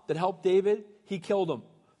Nob that helped David, he killed them.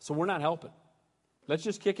 So we're not helping. Let's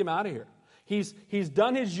just kick him out of here. He's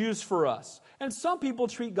done his use for us. And some people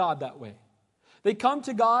treat God that way. They come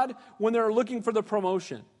to God when they're looking for the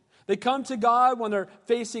promotion. They come to God when they're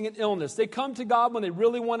facing an illness. They come to God when they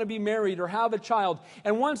really want to be married or have a child.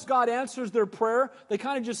 And once God answers their prayer, they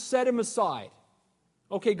kind of just set him aside.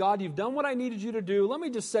 Okay, God, you've done what I needed you to do. Let me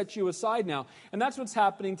just set you aside now. And that's what's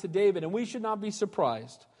happening to David. And we should not be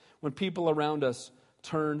surprised when people around us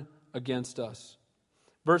turn against us.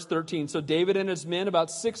 Verse 13, so David and his men, about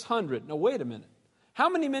 600. Now, wait a minute. How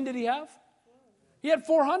many men did he have? He had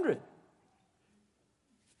 400.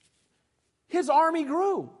 His army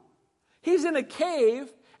grew. He's in a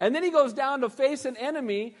cave, and then he goes down to face an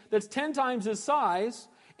enemy that's 10 times his size,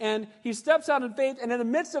 and he steps out in faith, and in the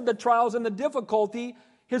midst of the trials and the difficulty,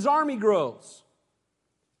 his army grows.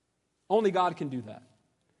 Only God can do that.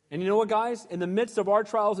 And you know what, guys? In the midst of our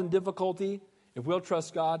trials and difficulty, if we'll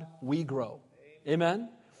trust God, we grow. Amen?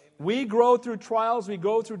 We grow through trials, we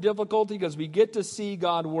go through difficulty because we get to see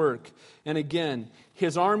God work. And again,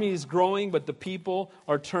 his army is growing, but the people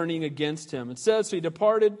are turning against him. It says, so he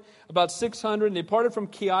departed about 600, and they departed from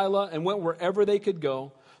Keilah and went wherever they could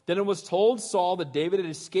go. Then it was told Saul that David had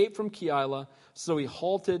escaped from Keilah, so he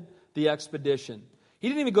halted the expedition. He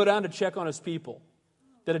didn't even go down to check on his people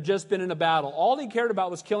that had just been in a battle. All he cared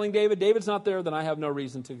about was killing David. David's not there, then I have no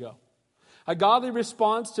reason to go. A godly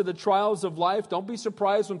response to the trials of life. Don't be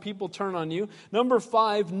surprised when people turn on you. Number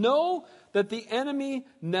 5, know that the enemy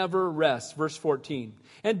never rests. Verse 14.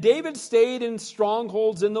 And David stayed in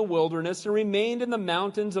strongholds in the wilderness and remained in the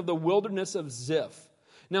mountains of the wilderness of Ziph.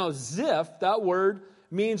 Now, Ziph, that word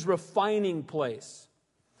means refining place.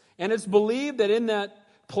 And it's believed that in that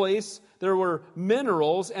place there were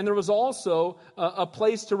minerals, and there was also a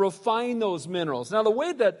place to refine those minerals. Now, the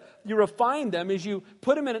way that you refine them is you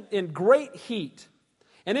put them in great heat.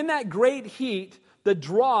 And in that great heat, the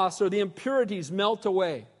dross or the impurities melt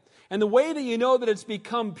away. And the way that you know that it's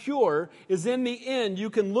become pure is in the end,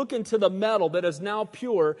 you can look into the metal that is now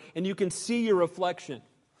pure, and you can see your reflection.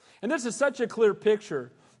 And this is such a clear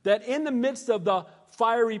picture that in the midst of the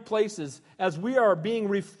fiery places, as we are being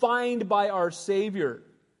refined by our Savior,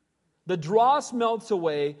 the dross melts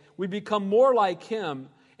away, we become more like him,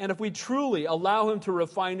 and if we truly allow him to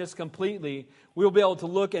refine us completely, we'll be able to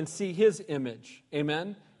look and see his image,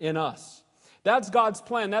 amen, in us. That's God's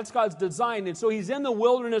plan, that's God's design, and so he's in the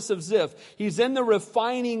wilderness of Ziph. He's in the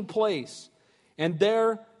refining place, And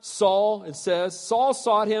there Saul, it says, Saul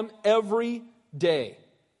sought him every day.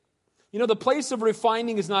 You know, the place of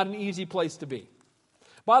refining is not an easy place to be.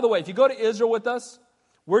 By the way, if you go to Israel with us,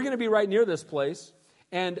 we're going to be right near this place.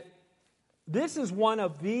 And this is one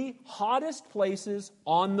of the hottest places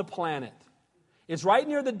on the planet. It's right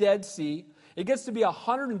near the Dead Sea. It gets to be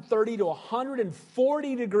 130 to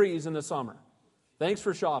 140 degrees in the summer. Thanks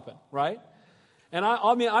for shopping, right? And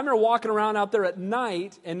I remember walking around out there at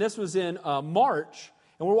night, and this was in March,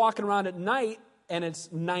 and we're walking around at night, and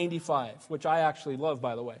it's 95, which I actually love,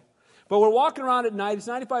 by the way. But we're walking around at night, it's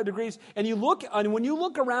 95 degrees, and when you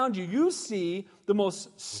look around you, you see the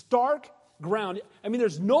most stark ground. I mean,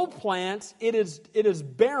 there's no plants. It is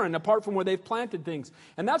barren apart from where they've planted things.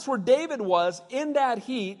 And that's where David was in that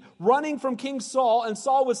heat, running from King Saul, and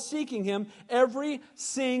Saul was seeking him every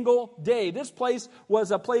single day. This place was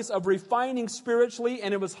a place of refining spiritually,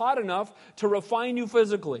 and it was hot enough to refine you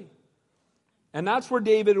physically. And that's where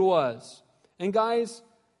David was. And guys,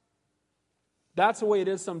 that's the way it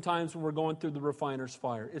is sometimes when we're going through the refiner's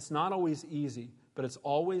fire. It's not always easy, but it's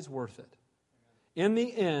always worth it. In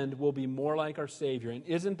the end, we'll be more like our Savior. And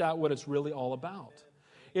isn't that what it's really all about?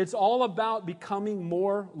 It's all about becoming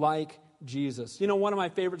more like Jesus. You know, one of my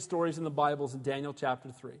favorite stories in the Bible is in Daniel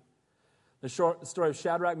chapter 3. The story of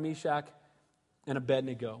Shadrach, Meshach, and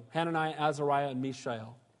Abednego. Hananiah, Azariah, and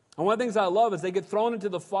Mishael. And one of the things I love is they get thrown into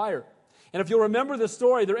the fire. And if you'll remember the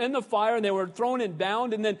story, they're in the fire and they were thrown and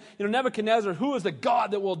bound. And then, Nebuchadnezzar, who is the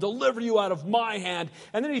God that will deliver you out of my hand?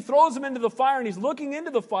 And then he throws them into the fire and he's looking into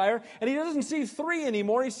the fire and he doesn't see 3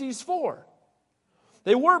 anymore, he sees 4.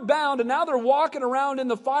 They were bound and now they're walking around in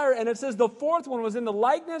the fire, and it says the 4th one was in the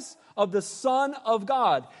likeness of the Son of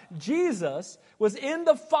God. Jesus was in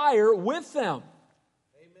the fire with them.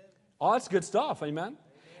 Amen. Oh, that's good stuff. Amen.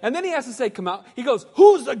 And then he has to say, come out. He goes,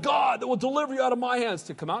 who's the God that will deliver you out of my hands?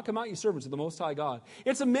 To come out, you servants of the Most High God.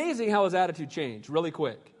 It's amazing how his attitude changed really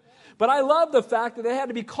quick. But I love the fact that they had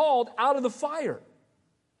to be called out of the fire.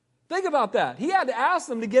 Think about that. He had to ask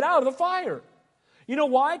them to get out of the fire. You know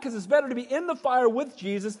why? Because it's better to be in the fire with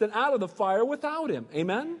Jesus than out of the fire without him.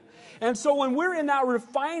 Amen? And so when we're in that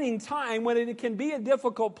refining time, when it can be a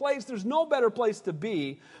difficult place, there's no better place to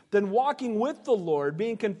be than walking with the Lord,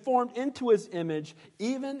 being conformed into his image,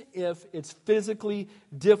 even if it's physically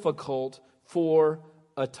difficult for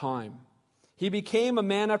a time. He became a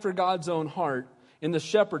man after God's own heart in the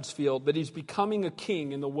shepherd's field, but he's becoming a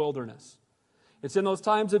king in the wilderness. It's in those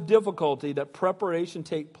times of difficulty that preparation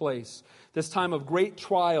takes place. This time of great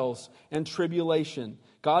trials and tribulation.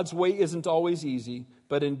 God's way isn't always easy,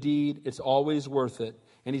 but indeed it's always worth it.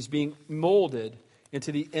 And he's being molded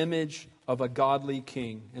into the image of a godly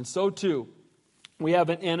king. And so too, we have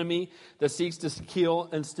an enemy that seeks to kill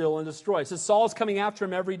and steal and destroy. It says Saul's coming after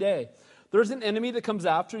him every day. There's an enemy that comes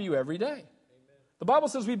after you every day. Amen. The Bible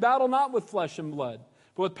says we battle not with flesh and blood,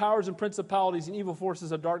 but with powers and principalities and evil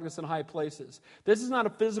forces of darkness in high places. This is not a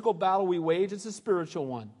physical battle we wage, it's a spiritual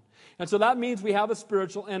one. And so that means we have a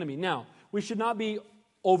spiritual enemy. Now, we should not be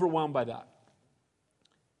overwhelmed by that.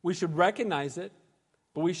 We should recognize it,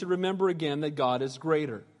 but we should remember again that God is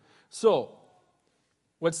greater. So,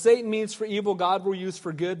 what Satan means for evil, God will use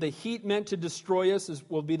for good. The heat meant to destroy us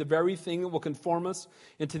will be the very thing that will conform us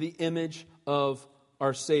into the image of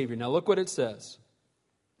our Savior. Now look what it says.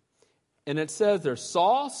 And it says there,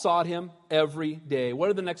 Saul sought him every day. What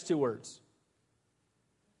are the next 2 words?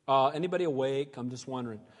 Anybody awake? I'm just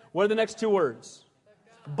wondering. What are the next 2 words?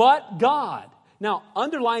 But God. Now,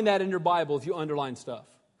 underline that in your Bible if you underline stuff.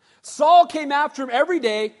 Saul came after him every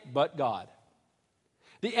day, but God.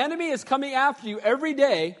 The enemy is coming after you every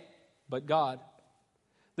day, but God.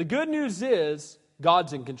 The good news is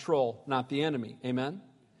God's in control, not the enemy. Amen?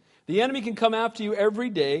 The enemy can come after you every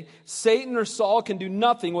day. Satan or Saul can do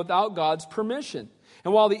nothing without God's permission.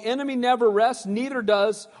 And while the enemy never rests, neither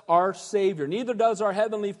does our Savior, neither does our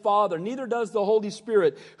Heavenly Father, neither does the Holy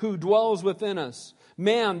Spirit who dwells within us.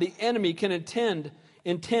 Man, the enemy, can intend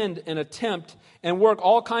and attempt and work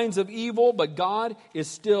all kinds of evil, but God is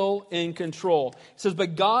still in control. It says,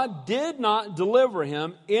 but God did not deliver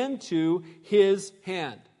him into his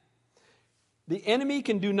hand. The enemy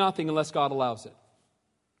can do nothing unless God allows it.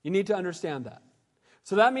 You need to understand that.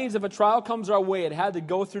 So that means if a trial comes our way, it had to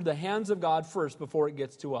go through the hands of God first before it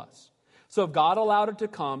gets to us. So if God allowed it to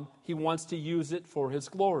come, he wants to use it for his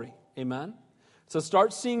glory. Amen? So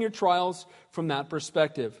start seeing your trials from that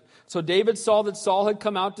perspective. So David saw that Saul had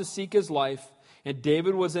come out to seek his life, and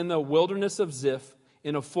David was in the wilderness of Ziph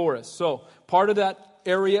in a forest. So part of that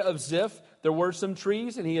area of Ziph, there were some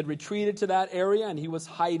trees, and he had retreated to that area, and he was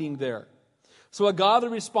hiding there. So a godly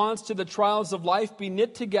response to the trials of life be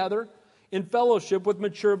knit together in fellowship with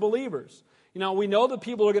mature believers. We know that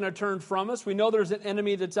people are going to turn from us. We know there's an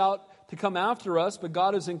enemy that's out to come after us, but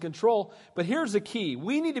God is in control. But here's the key.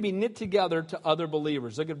 We need to be knit together to other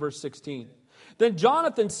believers. Look at verse 16. Then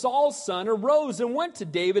Jonathan, Saul's son, arose and went to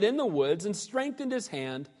David in the woods and strengthened his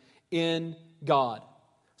hand in God.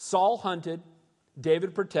 Saul hunted,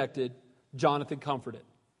 David protected, Jonathan comforted.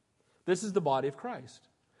 This is the body of Christ.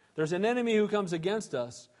 There's an enemy who comes against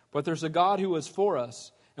us, but there's a God who is for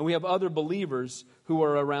us, and we have other believers who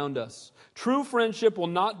are around us. True friendship will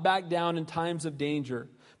not back down in times of danger,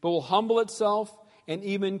 but will humble itself and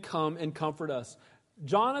even come and comfort us.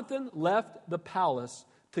 Jonathan left the palace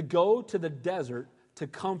to go to the desert to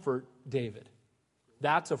comfort David.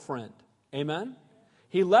 That's a friend. Amen?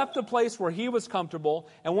 He left the place where he was comfortable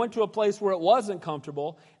and went to a place where it wasn't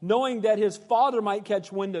comfortable, knowing that his father might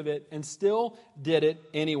catch wind of it, and still did it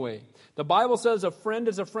anyway. The Bible says a friend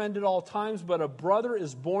is a friend at all times, but a brother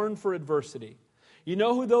is born for adversity. You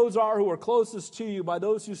know who those are who are closest to you, by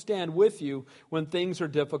those who stand with you when things are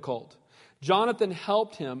difficult. Jonathan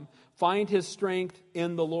helped him find his strength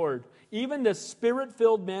in the Lord. Even the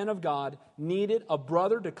Spirit-filled man of God needed a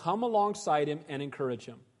brother to come alongside him and encourage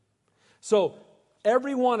him. So,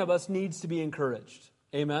 every one of us needs to be encouraged.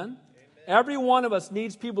 Amen? Every one of us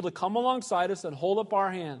needs people to come alongside us and hold up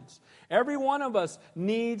our hands. Every one of us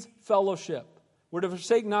needs fellowship. We're to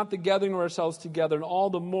forsake not the gathering of ourselves together, and all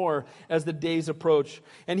the more as the days approach.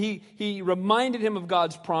 And he reminded him of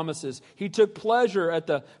God's promises. He took pleasure at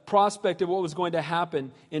the prospect of what was going to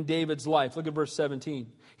happen in David's life. Look at verse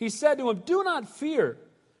 17. He said to him, "Do not fear,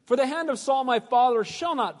 for the hand of Saul my father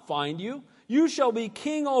shall not find you. You shall be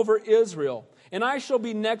king over Israel, and I shall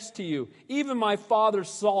be next to you. Even my father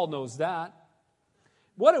Saul knows that."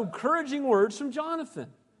 What encouraging words from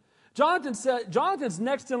Jonathan. Jonathan's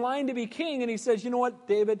next in line to be king, and he says, "You know what,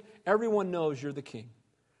 David? Everyone knows you're the king.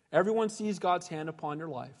 Everyone sees God's hand upon your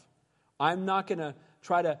life. I'm not going to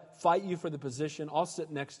try to fight you for the position. I'll sit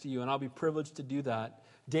next to you, and I'll be privileged to do that.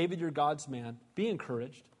 David, you're God's man. Be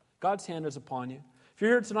encouraged. God's hand is upon you. If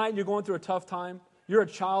you're here tonight and you're going through a tough time, you're a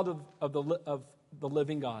child of the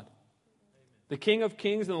living God. The King of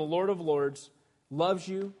Kings and the Lord of Lords loves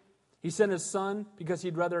you. He sent His Son because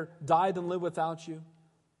He'd rather die than live without you.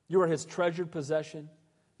 You are His treasured possession.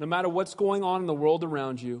 No matter what's going on in the world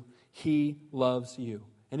around you, He loves you.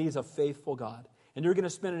 And He's a faithful God. And you're going to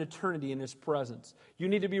spend an eternity in His presence. You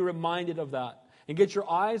need to be reminded of that. And get your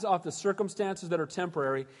eyes off the circumstances that are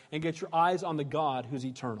temporary and get your eyes on the God who's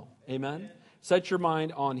eternal. Amen? Set your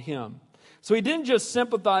mind on Him. So he didn't just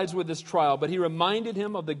sympathize with his trial, but he reminded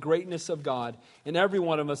him of the greatness of God. And every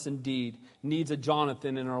one of us indeed needs a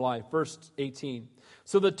Jonathan in our life. Verse 18.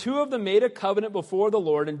 So the two of them made a covenant before the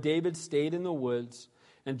Lord, and David stayed in the woods,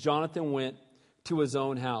 and Jonathan went to his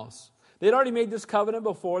own house. They'd already made this covenant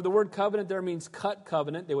before. The word covenant there means cut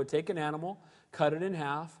covenant. They would take an animal, cut it in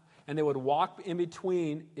half, and they would walk in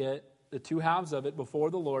between it, the two halves of it, before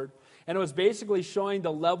the Lord. And it was basically showing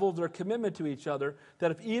the level of their commitment to each other,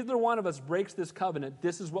 that if either one of us breaks this covenant,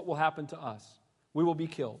 this is what will happen to us. We will be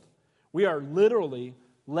killed. We are literally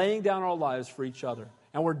laying down our lives for each other.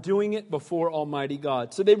 And we're doing it before Almighty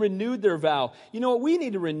God. So they renewed their vow. You know what? We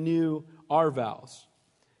need to renew our vows.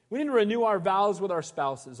 We need to renew our vows with our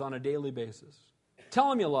spouses on a daily basis. Tell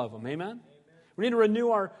them you love them. Amen? We need to renew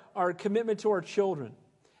our commitment to our children.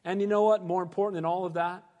 And you know what? More important than all of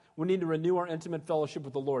that, we need to renew our intimate fellowship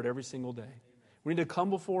with the Lord every single day. We need to come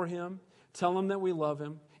before Him, tell Him that we love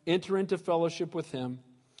Him, enter into fellowship with Him.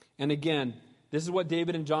 And again, this is what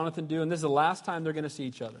David and Jonathan do, and this is the last time they're going to see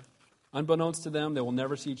each other. Unbeknownst to them, they will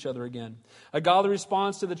never see each other again. A godly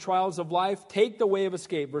response to the trials of life: take the way of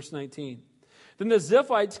escape. Verse 19. Then the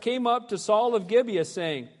Ziphites came up to Saul of Gibeah,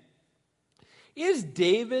 saying, "Is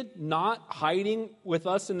David not hiding with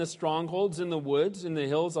us in the strongholds in the woods, in the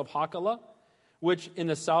hills of Hachilah, which in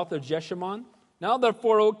the south of Jeshimon? Now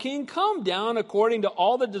therefore, O king, come down according to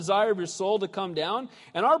all the desire of your soul to come down,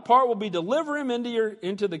 and our part will be deliver him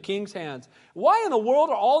into the king's hands." Why in the world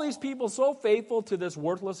are all these people so faithful to this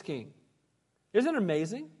worthless king? Isn't it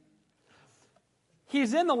amazing?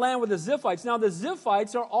 He's in the land with the Ziphites. Now the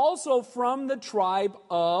Ziphites are also from the tribe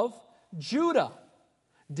of Judah.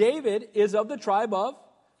 David is of the tribe of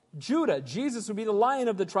Judah. Jesus would be the Lion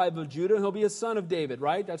of the tribe of Judah, and he'll be a son of David,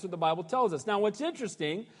 right? That's what the Bible tells us. Now, what's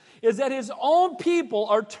interesting is that his own people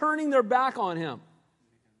are turning their back on him.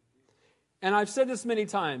 And I've said this many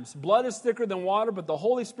times. Blood is thicker than water, but the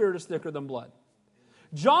Holy Spirit is thicker than blood.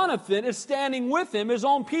 Jonathan is standing with him. His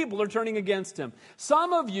own people are turning against him.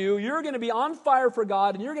 Some of you, you're going to be on fire for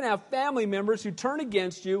God, and you're going to have family members who turn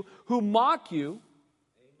against you, who mock you,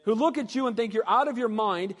 who look at you and think you're out of your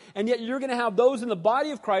mind, and yet you're going to have those in the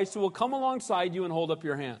body of Christ who will come alongside you and hold up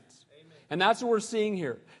your hands. Amen. And that's what we're seeing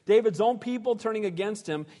here. David's own people turning against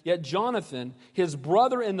him, yet Jonathan, his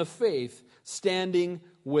brother in the faith, standing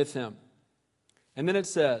with him. And then it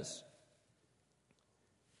says,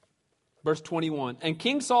 verse 21, and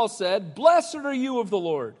King Saul said, blessed are you of the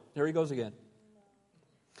Lord. There he goes again.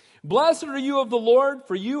 Blessed are you of the Lord,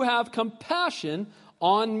 for you have compassion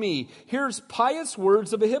on me. Here's pious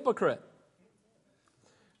words of a hypocrite.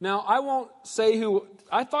 Now, I won't say who.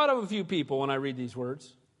 I thought of a few people when I read these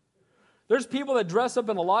words. There's people that dress up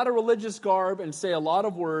in a lot of religious garb and say a lot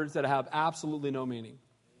of words that have absolutely no meaning.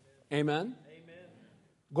 Amen? Amen.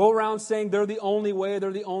 Go around saying they're the only way,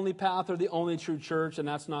 they're the only path, they're the only true church, and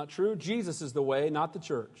that's not true. Jesus is the way, not the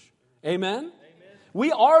church. Amen? Amen.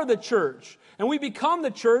 We are the church, and we become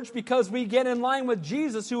the church because we get in line with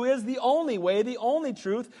Jesus, who is the only way, the only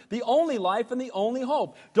truth, the only life, and the only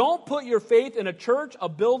hope. Don't put your faith in a church, a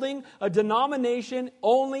building, a denomination,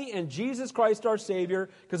 only in Jesus Christ our Savior,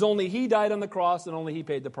 because only He died on the cross and only He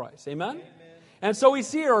paid the price. Amen? Amen. And so we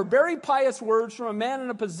see here are very pious words from a man in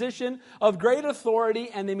a position of great authority,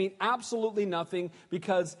 and they mean absolutely nothing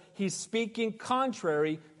because he's speaking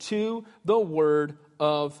contrary to the Word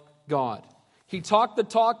of God. He talked the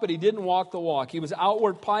talk, but he didn't walk the walk. He was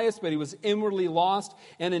outward pious, but he was inwardly lost.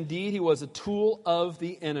 And indeed, he was a tool of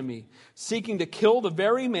the enemy, seeking to kill the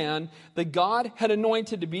very man that God had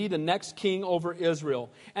anointed to be the next king over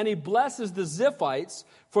Israel. And he blesses the Ziphites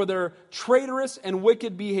for their traitorous and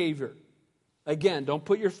wicked behavior. Again, don't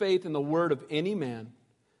put your faith in the word of any man.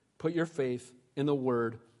 Put your faith in the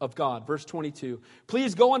word of God. Verse 22.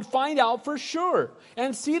 Please go and find out for sure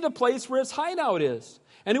and see the place where his hideout is.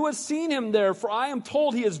 And who has seen him there? For I am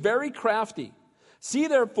told he is very crafty. See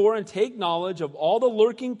therefore and take knowledge of all the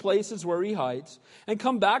lurking places where he hides, and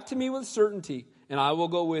come back to me with certainty, and I will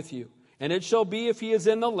go with you. And it shall be, if he is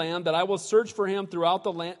in the land, that I will search for him throughout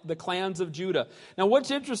the clans of Judah. Now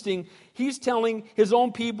what's interesting, he's telling his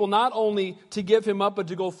own people not only to give him up, but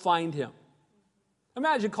to go find him.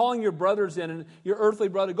 Imagine calling your brothers in, and your earthly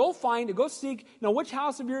brother, go find him, go seek, which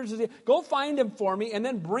house of yours is he? Go find him for me, and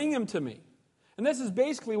then bring him to me. And this is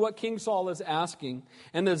basically what King Saul is asking.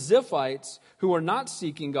 And the Ziphites, who are not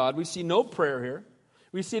seeking God, we see no prayer here.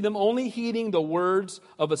 We see them only heeding the words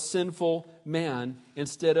of a sinful man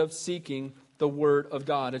instead of seeking the word of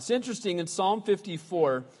God. It's interesting, in Psalm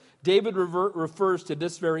 54, David refers to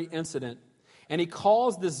this very incident. And he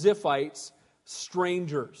calls the Ziphites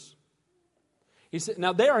strangers. He said,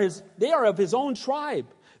 now they are of his own tribe.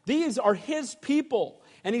 These are his people.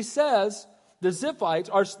 And he says, the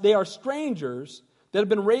Ziphites, they are strangers that have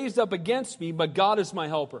been raised up against me, but God is my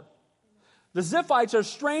helper. The Ziphites are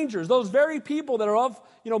strangers, those very people that are of,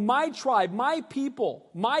 my tribe, my people,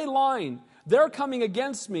 my line. They're coming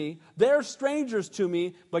against me. They're strangers to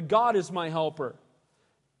me, but God is my helper.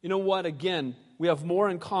 You know what? Again, we have more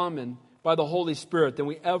in common by the Holy Spirit than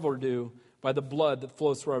we ever do by the blood that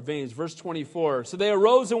flows through our veins. Verse 24, so they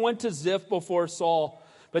arose and went to Ziph before Saul,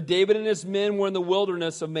 but David and his men were in the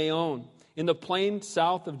wilderness of Maon, in the plain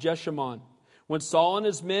south of Jeshimon. When Saul and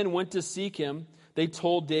his men went to seek him, they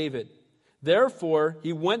told David. Therefore,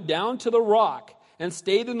 he went down to the rock and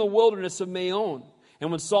stayed in the wilderness of Maon. And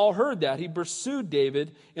when Saul heard that, he pursued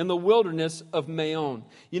David in the wilderness of Maon.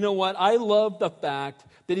 You know what? I love the fact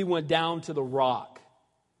that he went down to the rock.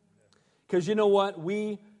 Because you know what?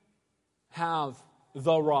 We have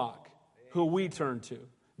the rock who we turn to.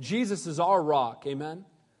 Jesus is our rock. Amen?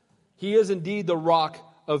 He is indeed the rock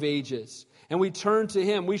of ages. And we turn to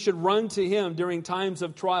Him. We should run to Him during times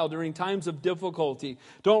of trial, during times of difficulty.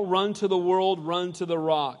 Don't run to the world, run to the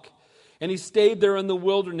rock. And he stayed there in the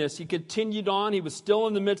wilderness. He continued on. He was still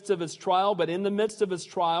in the midst of his trial, but in the midst of his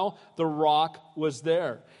trial, the rock was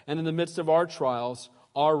there. And in the midst of our trials,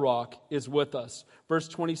 our rock is with us. Verse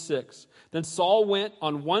 26. Then Saul went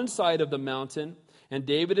on one side of the mountain, and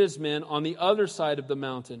David and his men on the other side of the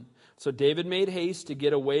mountain. So David made haste to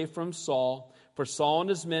get away from Saul, for Saul and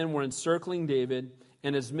his men were encircling David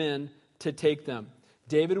and his men to take them.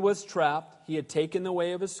 David was trapped. He had taken the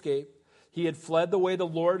way of escape. He had fled the way the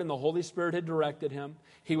Lord and the Holy Spirit had directed him.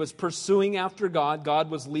 He was pursuing after God. God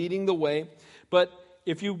was leading the way. But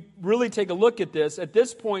if you really take a look at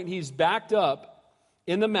this point he's backed up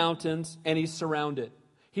in the mountains and he's surrounded.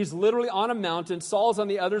 He's literally on a mountain. Saul's on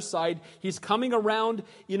the other side. He's coming around.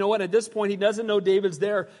 You know what? At this point, he doesn't know David's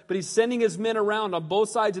there, but he's sending his men around on both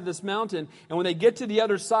sides of this mountain. And when they get to the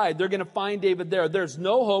other side, they're going to find David there. There's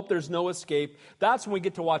no hope. There's no escape. That's when we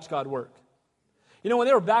get to watch God work. You know, when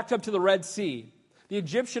they were backed up to the Red Sea, the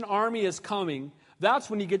Egyptian army is coming. That's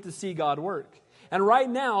when you get to see God work. And right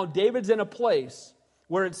now, David's in a place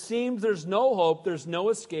where it seems there's no hope, there's no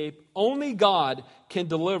escape. Only God can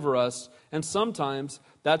deliver us, and sometimes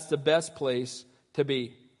that's the best place to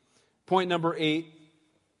be. Point number 8,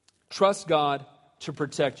 trust God to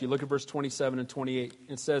protect you. Look at verse 27 and 28.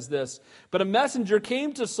 It says this, "But a messenger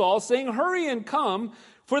came to Saul, saying, 'Hurry and come,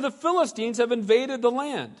 for the Philistines have invaded the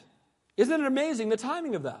land.'" Isn't it amazing, the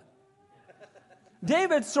timing of that?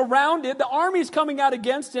 David's surrounded. The army's coming out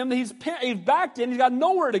against him. He's backed in. He's got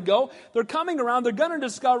nowhere to go. They're coming around. They're going to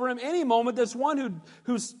discover him any moment. This one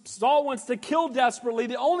who Saul wants to kill desperately,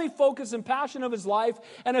 the only focus and passion of his life.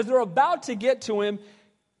 And as they're about to get to him,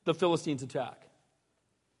 the Philistines attack.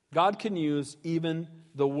 God can use even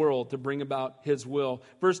the world to bring about his will.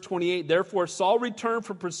 Verse 28, "Therefore Saul returned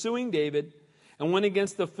from pursuing David and went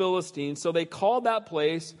against the Philistines. So they called that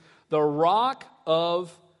place the Rock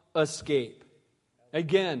of Escape."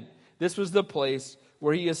 Again, this was the place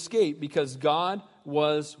where he escaped because God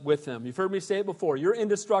was with him. You've heard me say it before. You're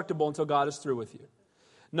indestructible until God is through with you.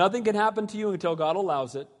 Nothing can happen to you until God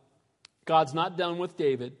allows it. God's not done with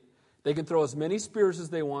David. They can throw as many spears as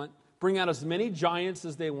they want, bring out as many giants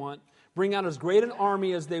as they want, bring out as great an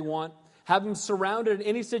army as they want, have him surrounded in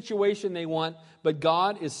any situation they want, but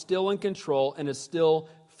God is still in control and is still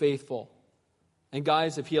faithful. And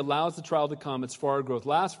guys, if he allows the trial to come, it's for our growth.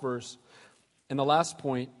 Last verse. And the last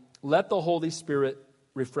point, let the Holy Spirit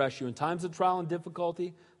refresh you. In times of trial and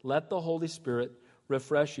difficulty, let the Holy Spirit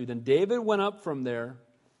refresh you. Then David went up from there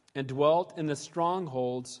and dwelt in the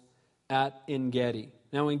strongholds at En-gedi.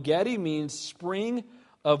 Now, En-gedi means spring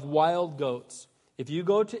of wild goats. If you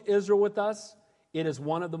go to Israel with us, it is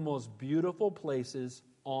one of the most beautiful places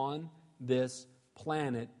on this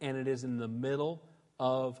planet, and it is in the middle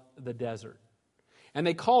of the desert. And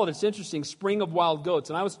they call it, it's interesting, spring of wild goats.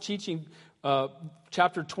 And I was teaching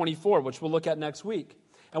chapter 24, which we'll look at next week.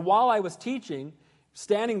 And while I was teaching,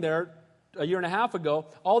 standing there a year and a half ago,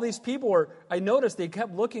 all these people I noticed they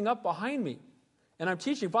kept looking up behind me. And I'm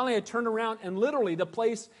teaching. Finally, I turned around, and literally the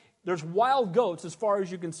place, there's wild goats as far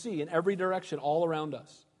as you can see in every direction all around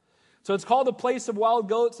us. So it's called the place of wild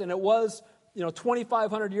goats, and it was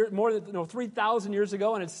 2,500 years, more than 3,000 years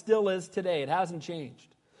ago, and it still is today. It hasn't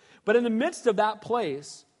changed. But in the midst of that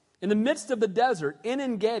place, in the midst of the desert, in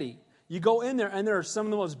En-gedi, you go in there, and there are some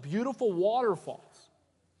of the most beautiful waterfalls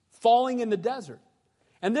falling in the desert.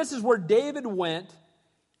 And this is where David went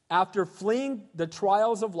after fleeing the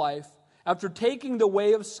trials of life, after taking the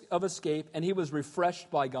way of escape, and he was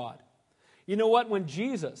refreshed by God. You know what? When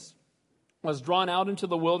Jesus was drawn out into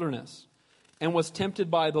the wilderness and was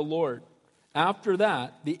tempted by the Lord, after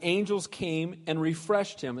that, the angels came and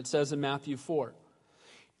refreshed him, it says in Matthew 4.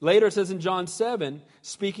 Later it says in John 7,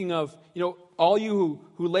 speaking of, all you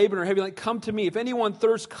who labor and are heavy, come to me. If anyone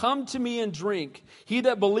thirsts, come to me and drink. He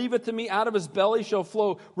that believeth in me, out of his belly shall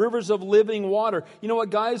flow rivers of living water. You know what,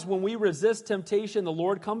 guys? When we resist temptation, the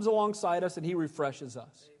Lord comes alongside us and he refreshes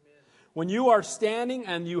us. Amen. When you are standing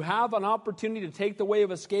and you have an opportunity to take the way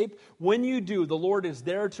of escape, when you do, the Lord is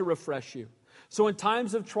there to refresh you. So in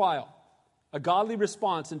times of trial, a godly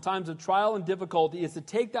response in times of trial and difficulty is to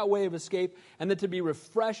take that way of escape and then to be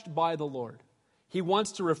refreshed by the Lord. He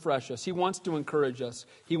wants to refresh us. He wants to encourage us.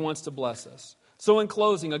 He wants to bless us. So in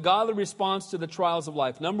closing, a godly response to the trials of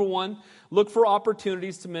life. Number one, look for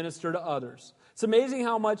opportunities to minister to others. It's amazing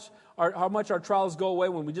how much our trials go away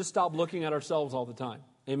when we just stop looking at ourselves all the time.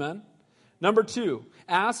 Amen? Number two,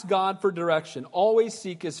 ask God for direction. Always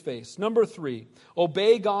seek his face. Number three,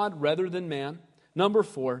 obey God rather than man. Number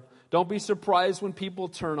four, don't be surprised when people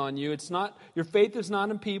turn on you. Your faith is not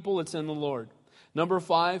in people, it's in the Lord. Number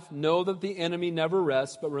five, know that the enemy never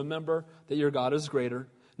rests, but remember that your God is greater.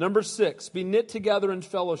 Number six, be knit together in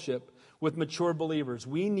fellowship with mature believers.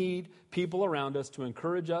 We need people around us to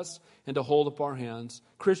encourage us and to hold up our hands.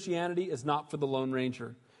 Christianity is not for the Lone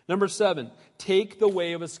Ranger. Number seven, take the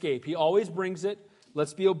way of escape. He always brings it.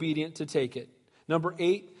 Let's be obedient to take it. Number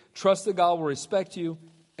eight, trust that God will respect you.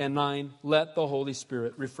 And 9, let the Holy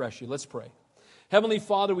Spirit refresh you. Let's pray. Heavenly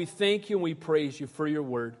Father, we thank you and we praise you for your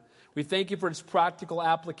word. We thank you for its practical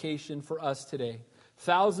application for us today,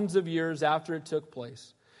 thousands of years after it took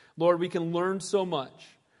place. Lord, we can learn so much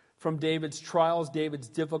from David's trials, David's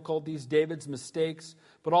difficulties, David's mistakes,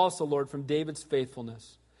 but also, Lord, from David's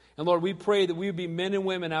faithfulness. And Lord, we pray that we would be men and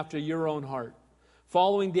women after your own heart,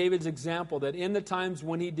 following David's example, that in the times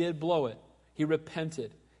when he did blow it, he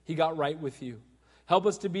repented, he got right with you. Help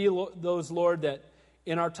us to be those, Lord, that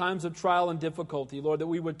in our times of trial and difficulty, Lord, that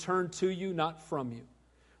we would turn to you, not from you.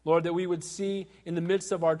 Lord, that we would see in the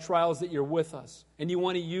midst of our trials that you're with us, and you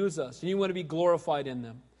want to use us, and you want to be glorified in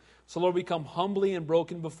them. So, Lord, we come humbly and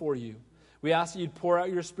broken before you. We ask that you'd pour out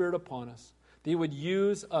your Spirit upon us, that you would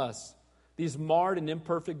use us these marred and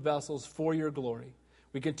imperfect vessels for your glory.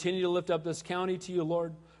 We continue to lift up this county to you,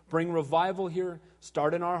 Lord. Bring revival here.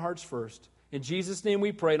 Start in our hearts first. In Jesus' name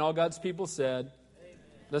we pray, and all God's people said, Amen.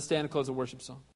 Let's stand and close the worship song.